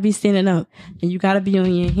 He gotta be standing up, and you gotta be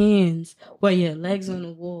on your hands while your legs on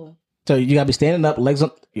the wall. So you gotta be standing up, legs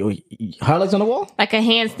on her legs on the wall? Like a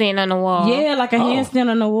handstand on the wall. Yeah, like a handstand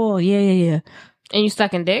on the wall. Yeah. And you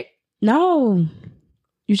sucking dick? No,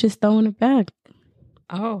 you just throwing it back.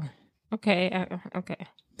 Oh. Okay. Okay.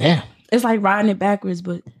 Damn. It's like riding it backwards,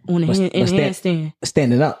 but on a handstand.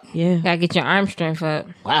 Standing up. Yeah. Gotta get your arm strength up.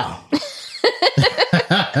 Wow.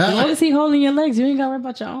 As long as he holding your legs, you ain't gotta worry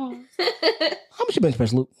about your arms. How much you bench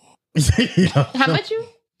press, Luke? How much you?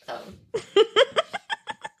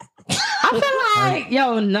 I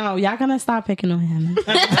feel like, no, y'all gonna stop picking on him.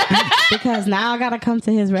 Because now I gotta come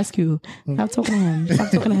to his rescue. Stop talking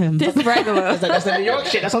to him. This regular. That's the New York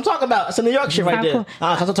shit. That's what I'm talking about. That's the New York shit right there.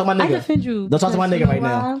 Don't talk to my I nigga. defend you. Don't talk to my because nigga you know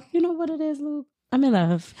right now. why? You know what it is, Luke? I'm in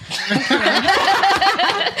love.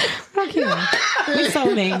 Okay. We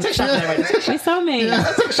soulmates. Take a shot for that right there. We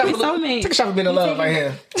soulmates. Take a shot We for soulmates. Take a shot for being in love right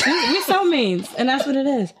here. We soulmates, and that's what it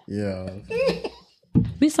is. Yeah.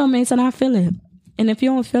 We soulmates, and I feel it. And if you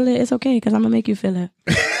don't feel it, it's okay because I'm gonna make you feel it.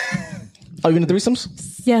 Oh, you in the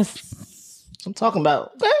threesomes? Yes. I'm talking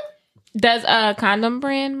about. Does a condom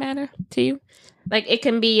brand matter to you? Like it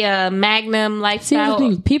can be a Magnum See, lifestyle. the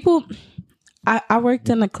thing, people. I worked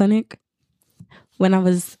in a clinic when I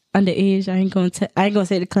was underage. I ain't gonna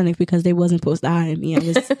say the clinic because they wasn't supposed to hire me. I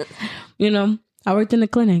was, I worked in the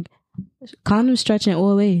clinic. Condoms stretching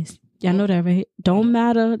all ways. Y'all know that, right? Don't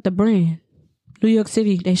matter the brand. New York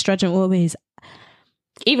City, they stretching all ways.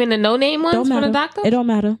 Even the no-name ones Don't from matter. the doctor? It don't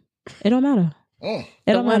matter. It don't matter. It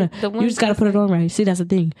don't matter. You just gotta put it on right. See, that's the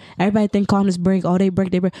thing. Everybody think condoms break. Oh, they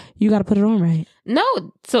break. You gotta put it on right. No.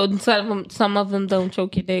 So some of them don't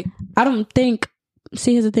choke your dick. I don't think.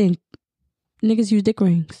 See, here's the thing. Niggas use dick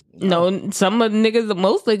rings. No, most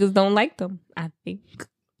niggas don't like them, I think.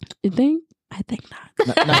 You think? I think not.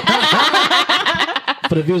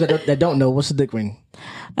 For the viewers that don't know, what's a dick ring?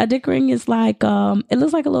 A dick ring is like it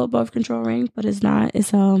looks like a little birth control ring, but it's not.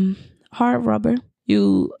 It's hard rubber.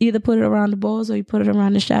 You either put it around the balls or you put it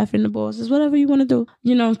around the shaft in the balls. It's whatever you want to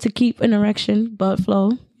do. To keep an erection, blood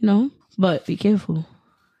flow. But be careful.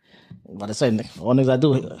 About to say, all niggas I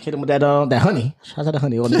do hit them with that honey. Shout out to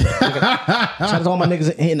honey. All niggas. Shout out to all my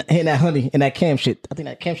niggas hitting that honey and that cam shit. I think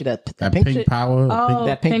that cam shit, that pink shit. Power. Oh,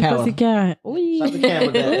 that pink power. Pussycat. Wee. Shout out to Cam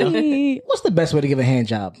with that, yo. What's the best way to give a hand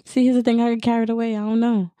job? See, here's the thing. I get carried away. I don't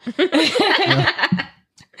know.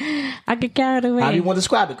 I get carried away. How do you want to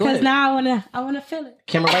describe it? Go Because ahead. now I wanna feel it.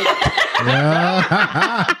 Camera right.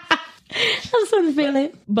 I just want to feel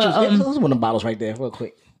it. But Those one of the bottles right there, real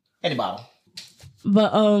quick. Any bottle.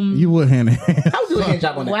 You would hand it. I would do a hand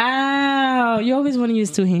job on that. wow, you always want to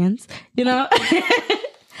use two hands, you know.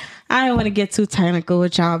 I don't want to get too technical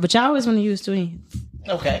with y'all, but y'all always want to use two hands.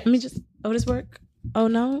 Okay. Let me just. Oh, this work? Oh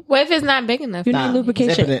no. What if it's not big enough? You Nah, need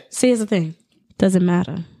lubrication. zipping it. See, here's the thing. Doesn't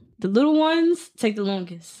matter. The little ones take the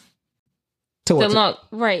longest. To what?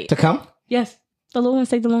 Right. To come? Yes, the little ones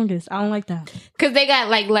take the longest. I don't like that. Because they got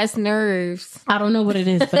like less nerves. I don't know what it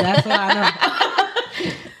is, but that's what I know.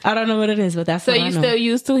 I don't know what it is, but that's So what I you know. still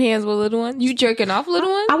use two hands with little ones? You jerking off little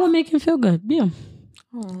ones? I would make him feel good. Yeah.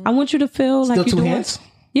 I want you to feel Still like you two doing. hands?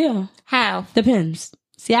 Yeah. How? Depends.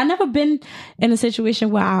 See, I never been in a situation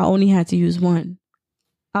where I only had to use one.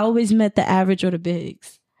 I always met the average or the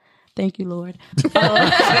bigs. Thank you, Lord.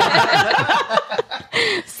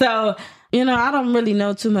 So, you know, I don't really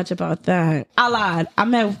know too much about that. I lied. I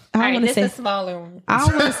met. All I right, want to this say. a smaller one. I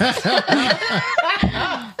don't want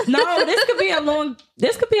to. No, this could be a long.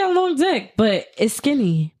 This could be a long dick, but it's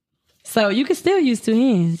skinny, so you can still use two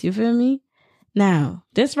hands. You feel me? Now,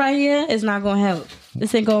 this right here is not gonna help.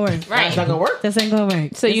 This ain't gonna work. Right. That's not gonna work. This ain't gonna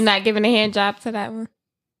work. So you're not giving a hand job to that one?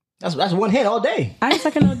 That's one hand all day. I ain't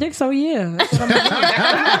sucking no dick, so yeah. That's what I'm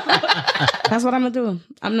gonna do. That's what I'm gonna do.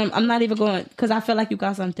 I'm not even going because I feel like you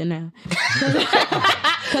got something now.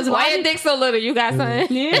 Because Why your dick so little? You got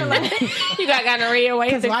something? Yeah, like You got gonorrhea. Why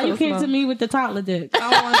your because dick why so you came small? to me with the toddler dick? I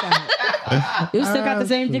don't want that. You still got the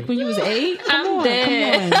same dick when you was 8? I'm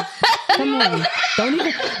dead. Come on. Don't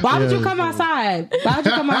even. Why would you come outside? Why would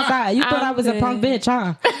you come outside? You thought I was a punk bitch,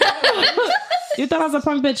 huh? You thought I was a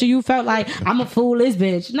punk bitch and you felt like I'm a fool this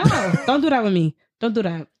bitch. No, don't do that with me. Don't do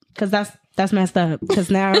that. Because that's messed up. Because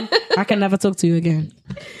now I can never talk to you again.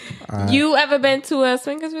 You ever been to a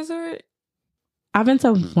swingers resort? I've been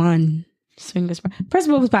to one swingers. First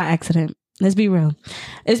of all, it was by accident. Let's be real.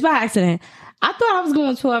 It's by accident. I thought I was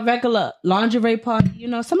going to a regular lingerie party. You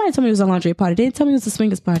know, somebody told me it was a lingerie party. They didn't tell me it was a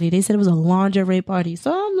swingers party. They said it was a lingerie party.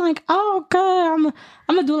 So I'm like, oh, okay. I'm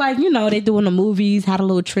going to do like, you know, they do in the movies, had a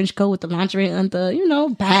little trench coat with the lingerie under, you know,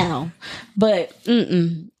 bow. But,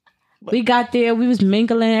 we got there. We was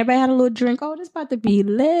mingling. Everybody had a little drink. Oh, this about to be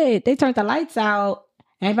lit. They turned the lights out.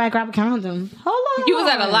 Everybody grabbed a condom. Hold on. You was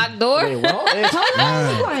at a locked door? Wait, well, Hold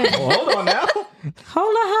on. hold on now.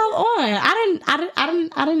 Hold the hell on.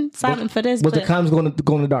 I didn't sign up for this. Was the But condoms going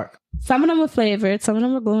in the dark? some of them were flavored. Some of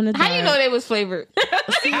them were glowing in the How dark. you know they was flavored?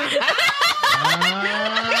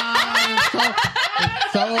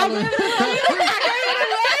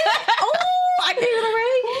 I gave it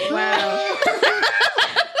away. Wow.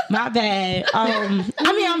 My bad. I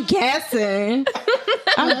mean, I'm guessing.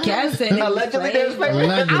 Allegedly, they was flavored.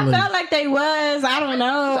 I felt like they was. I don't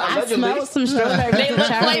know. Allegedly. I smelled some strawberries They and look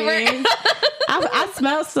cherries. I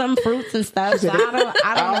smelled some fruits and stuff. So I don't know.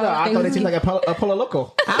 I thought they tasted like a Polo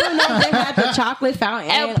Loco. I don't know if they had the chocolate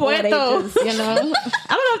fountain. El or they Puerto. just, you know. I don't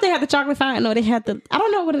know if they had the chocolate fountain or they had the. I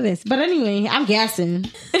don't know what it is. But anyway, I'm guessing.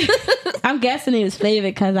 I'm guessing it was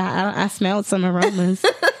flavored because I smelled some aromas.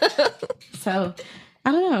 So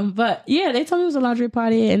I don't know. But yeah, they told me it was a lingerie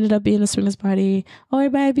party. It ended up being a swingers party. Oh,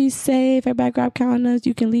 everybody be safe. Everybody grab condoms.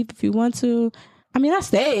 You can leave if you want to. I mean, I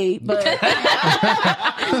stayed, but Since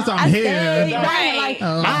I'm I here. stayed. Right. Like,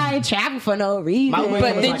 I ain't travel for no reason. My wing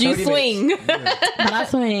But was did like you 30 swing? But I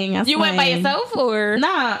swing. You went by yourself or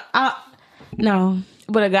Nah, no.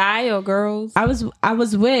 with a guy or girls? I was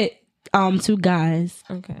with two guys.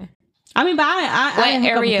 Okay. I mean, but I What didn't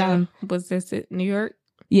hook up with area them. was this? New York?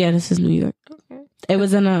 Yeah, this is New York. Okay. It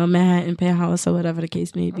was in a Manhattan penthouse or whatever the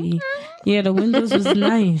case may be. Yeah, the windows was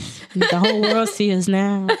nice. The whole world see us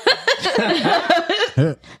now.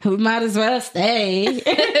 We might as well stay.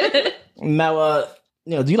 Now,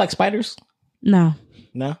 do you like spiders? No.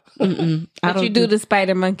 No. I But don't you do the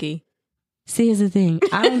spider monkey. See, here's the thing.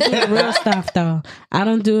 I don't do the real stuff though. I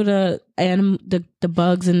don't do the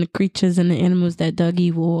bugs and the creatures and the animals that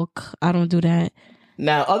Dougie walk. I don't do that.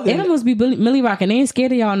 Now, other than Animals be Millie rocking. They ain't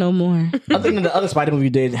scared of y'all no more. other than the other spider move you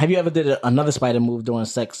did, have you ever did another spider move during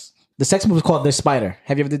sex? The sex move is called the spider.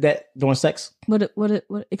 Have you ever did that during sex? What?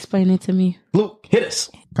 Explain it to me. Luke, hit us.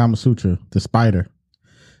 Kama Sutra, the spider.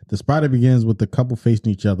 The spider begins with the couple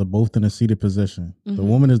facing each other, both in a seated position. The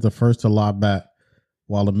woman is the first to lie back,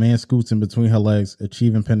 while the man scoots in between her legs,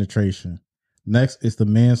 achieving penetration. Next, it's the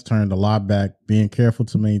man's turn to lie back, being careful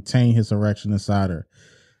to maintain his erection inside her.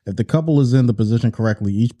 If the couple is in the position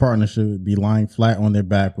correctly, each partner should be lying flat on their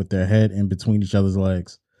back with their head in between each other's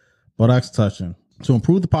legs, buttocks touching. To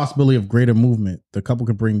improve the possibility of greater movement, the couple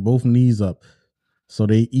can bring both knees up so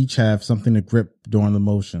they each have something to grip during the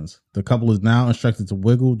motions. The couple is now instructed to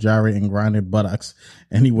wiggle, gyrate, and grind their buttocks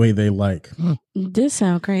any way they like. This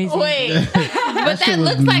sound crazy. Wait, but that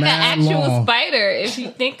looks like an actual spider if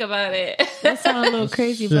you think about it. That sounds a little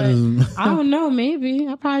crazy, but I don't know. Maybe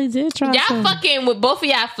I probably did try. Y'all fucking with both of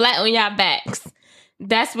y'all flat on y'all backs.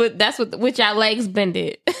 That's what with y'all legs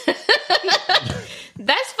bended.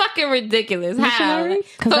 That's fucking ridiculous. How? So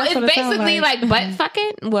it's basically like butt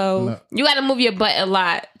fucking. Well, no. You got to move your butt a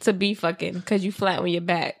lot to be fucking because you flat on your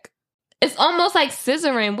back. It's almost like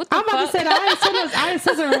scissoring. What the fuck? I'm about to say that I ain't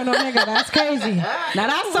scissoring no nigga. That's crazy. Now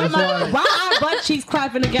that's something. Why our butt cheeks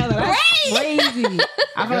clapping together? That's crazy.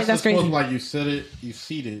 I feel like that's crazy. Like you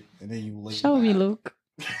seat it, and then you lay. Show me, Luke.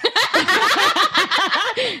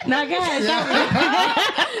 Now go ahead.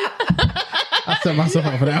 I set myself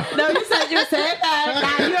up for that. No, you said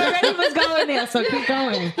that. Nah, you already was going there, so keep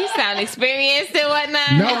going. You sound experienced and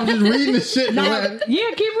whatnot. No, I'm just reading the shit. No,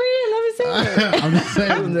 yeah, keep reading. Let me see it. I'm just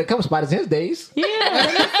saying. A couple spiders in his days. Yeah,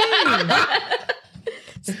 let me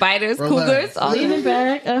see. Spiders, cougars, all leaning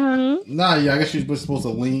back. Nah, yeah, I guess you're supposed to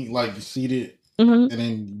lean, like, seated, and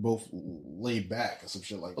then you both lay back or some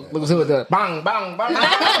shit like that. Look at the bang, bang, bang.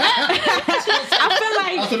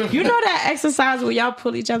 I feel like, you know that exercise where y'all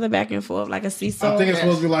pull each other back and forth like a seesaw? I think it's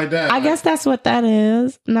supposed to be like that. I guess that's what that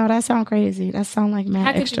is. No, that sounds crazy. That sounds like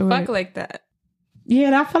mad extra work. How could you fuck like that?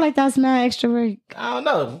 Yeah, I feel like that's mad extra work. I don't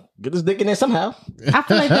know. Get this dick in there somehow. I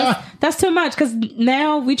feel like that's too much because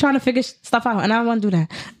now we trying to figure stuff out and I don't want to do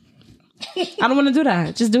that. I don't want to do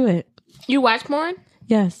that. Just do it. You watch porn?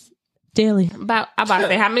 Yes. Daily. I'm about to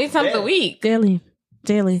say, how many times a week? Daily.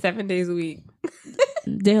 7 days a week.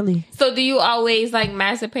 Daily. So do you always like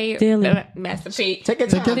masturbate? Daily. Masturbate. Take it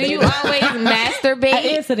time. Do you always masturbate? I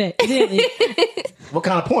answered it. Daily. What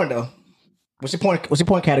kind of porn though? What's your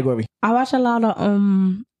porn category? I watch a lot of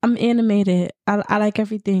I'm animated. I like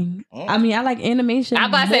everything. Oh. I mean, I like animation. I'm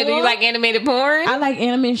about to say, do you like animated porn? I like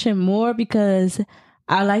animation more because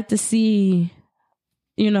I like to see,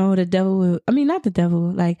 the devil. I mean, not the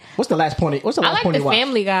devil. Like, what's the last porn? What's the last porn you watched?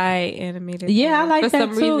 Family Guy animated. Yeah, I like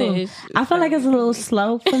that too. I feel like it's a little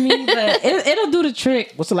slow for me, but it'll do the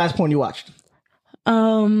trick. What's the last porn you watched?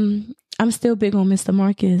 I'm still big on Mr.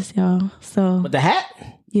 Marcus, y'all. So with the hat.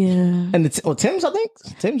 Yeah. And Tim's, I think?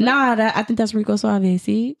 Tim's, nah, I think that's Rico Suave.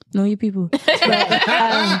 See? Know your people. But,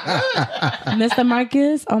 Mr.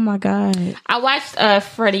 Marcus, oh my God. I watched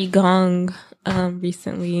Freddie Gong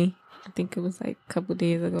recently. I think it was like a couple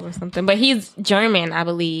days ago or something. But he's German, I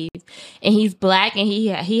believe. And he's black and he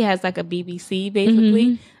has like a BBC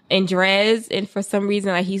basically and dreads. And for some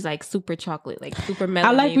reason, like he's like super chocolate, like super melanated.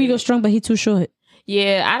 I like Rico Strong, but he's too short.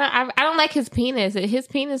 Yeah, I don't like his penis. His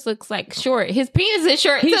penis looks like short. His penis is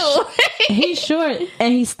short too. He's short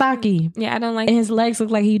and he's stocky. Yeah, I don't like. And his legs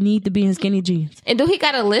look like he need to be in skinny jeans. And do he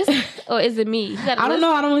got a list or is it me? I don't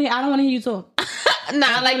know. I don't want to hear you talk.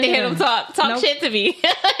 I like to hear him talk shit to me.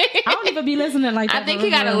 I don't even be listening like that. I think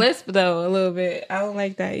he got a lisp though a little bit. I don't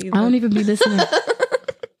like that either. I don't even be listening.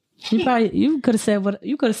 You could have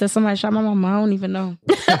said somebody shot my mama. I don't even know.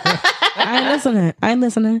 I ain't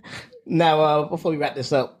listening. Now, before we wrap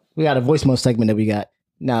this up, we got a voicemail segment that we got.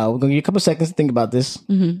 Now, we're going to give you a couple seconds to think about this.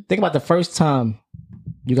 Mm-hmm. Think about the first time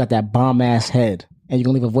you got that bomb-ass head, and you're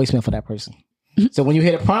going to leave a voicemail for that person. Mm-hmm. So when you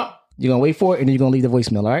hit a prompt, you're going to wait for it, and then you're going to leave the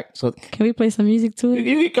voicemail, all right? So can we play some music to it?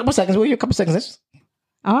 A couple seconds. We'll give you a couple seconds.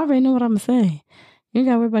 I already know what I'm going to say. You ain't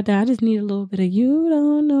got to worry about that. I just need a little bit of you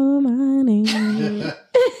don't know my name.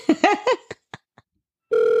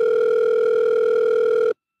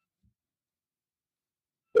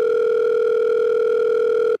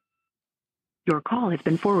 Your call has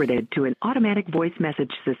been forwarded to an automatic voice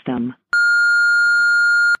message system.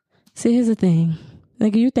 See, here's the thing.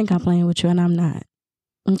 Like, you think I'm playing with you, and I'm not.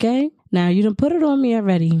 Okay? Now, you done put it on me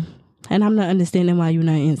already, and I'm not understanding why you're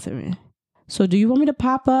not answering. So, do you want me to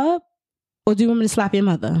pop up, or do you want me to slap your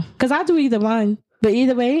mother? Because I do either one. But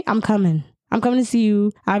either way, I'm coming. I'm coming to see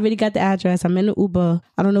you. I already got the address. I'm in the Uber.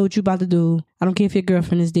 I don't know what you about to do. I don't care if your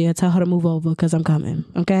girlfriend is there. Tell her to move over, because I'm coming.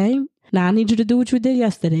 Okay? Now, I need you to do what you did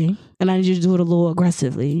yesterday, and I need you to do it a little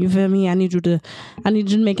aggressively. You feel me? I need you to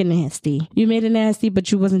make it nasty. You made it nasty,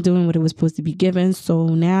 but you wasn't doing what it was supposed to be given, so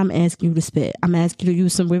now I'm asking you to spit. I'm asking you to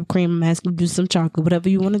use some whipped cream. I'm asking you to use some chocolate, whatever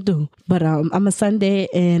you want to do. But I'm a Sunday,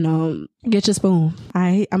 and get your spoon. All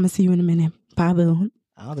right? I'm going to see you in a minute. Bye, Bill.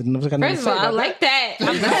 First of all, I like that.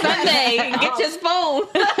 Sunday. Get your spoon.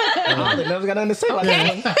 I never got nothing to say about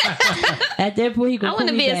that. At that point, he I gonna want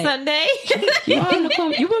to call be me a back. Sunday. You want him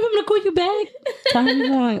to call you back? Tell him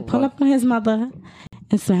you want pull up on his mother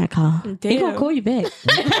and smack her. He Damn. gonna call you back.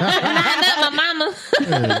 Not my mama.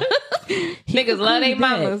 Niggas love their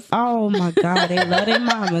mamas. Oh my God, they love their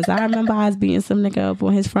mamas. I remember I was beating some nigga up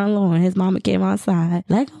on his front lawn. His mama came outside.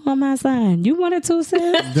 Like, oh my son, you wanted to,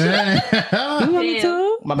 sis? Damn. You wanted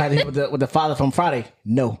to? Mama had to hit with the father from Friday.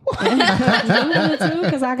 No. You wanted to?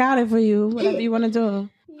 Because I got it for you. Whatever you want to do.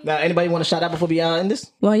 Now, anybody want to shout out before we end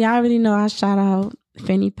this? Well, y'all already know I shout out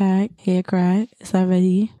Fanny Pack, Hair Crack. It's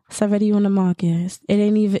already on the market. It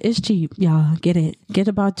ain't even, it's cheap, y'all. Get it. Get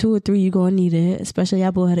about 2 or 3, you gonna need it. Especially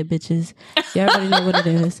y'all bullheaded bitches. Y'all already know what it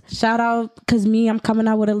is. Shout out, cause I'm coming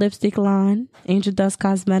out with a lipstick line. Angel Dust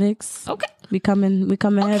Cosmetics. Okay. We coming heavy.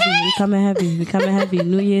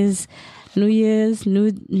 New Year's,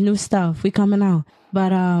 new stuff. We coming out.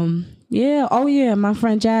 But yeah, oh yeah, my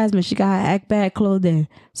friend Jasmine, she got her Act Bad clothing.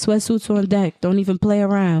 Sweatsuits on deck. Don't even play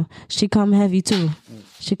around. She come heavy too.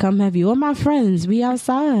 All my friends, we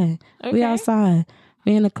outside. Okay. We outside.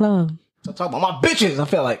 We in the club. So talk about my bitches. I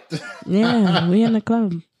feel like. Yeah, we in the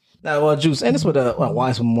club. Now, well, Juice, and this what a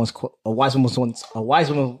wise woman once.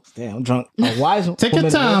 Damn, I'm drunk. A wise Take your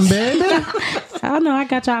woman time, once- baby. I don't know, I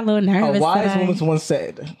got y'all a little nervous. A wise today. woman once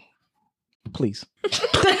said, "Please."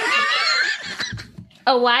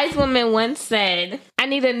 A wise woman once said, I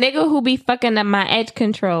need a nigga who be fucking up my edge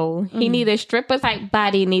control. He need a stripper type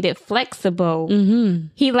body, need it flexible. Mm-hmm.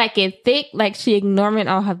 He like it thick, like she ignoring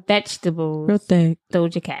all her vegetables. Real thick.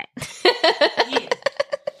 Doja Cat.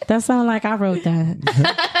 That sound like I wrote that.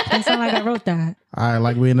 All right,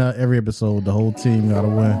 like we in every episode, the whole team gotta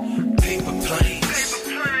win.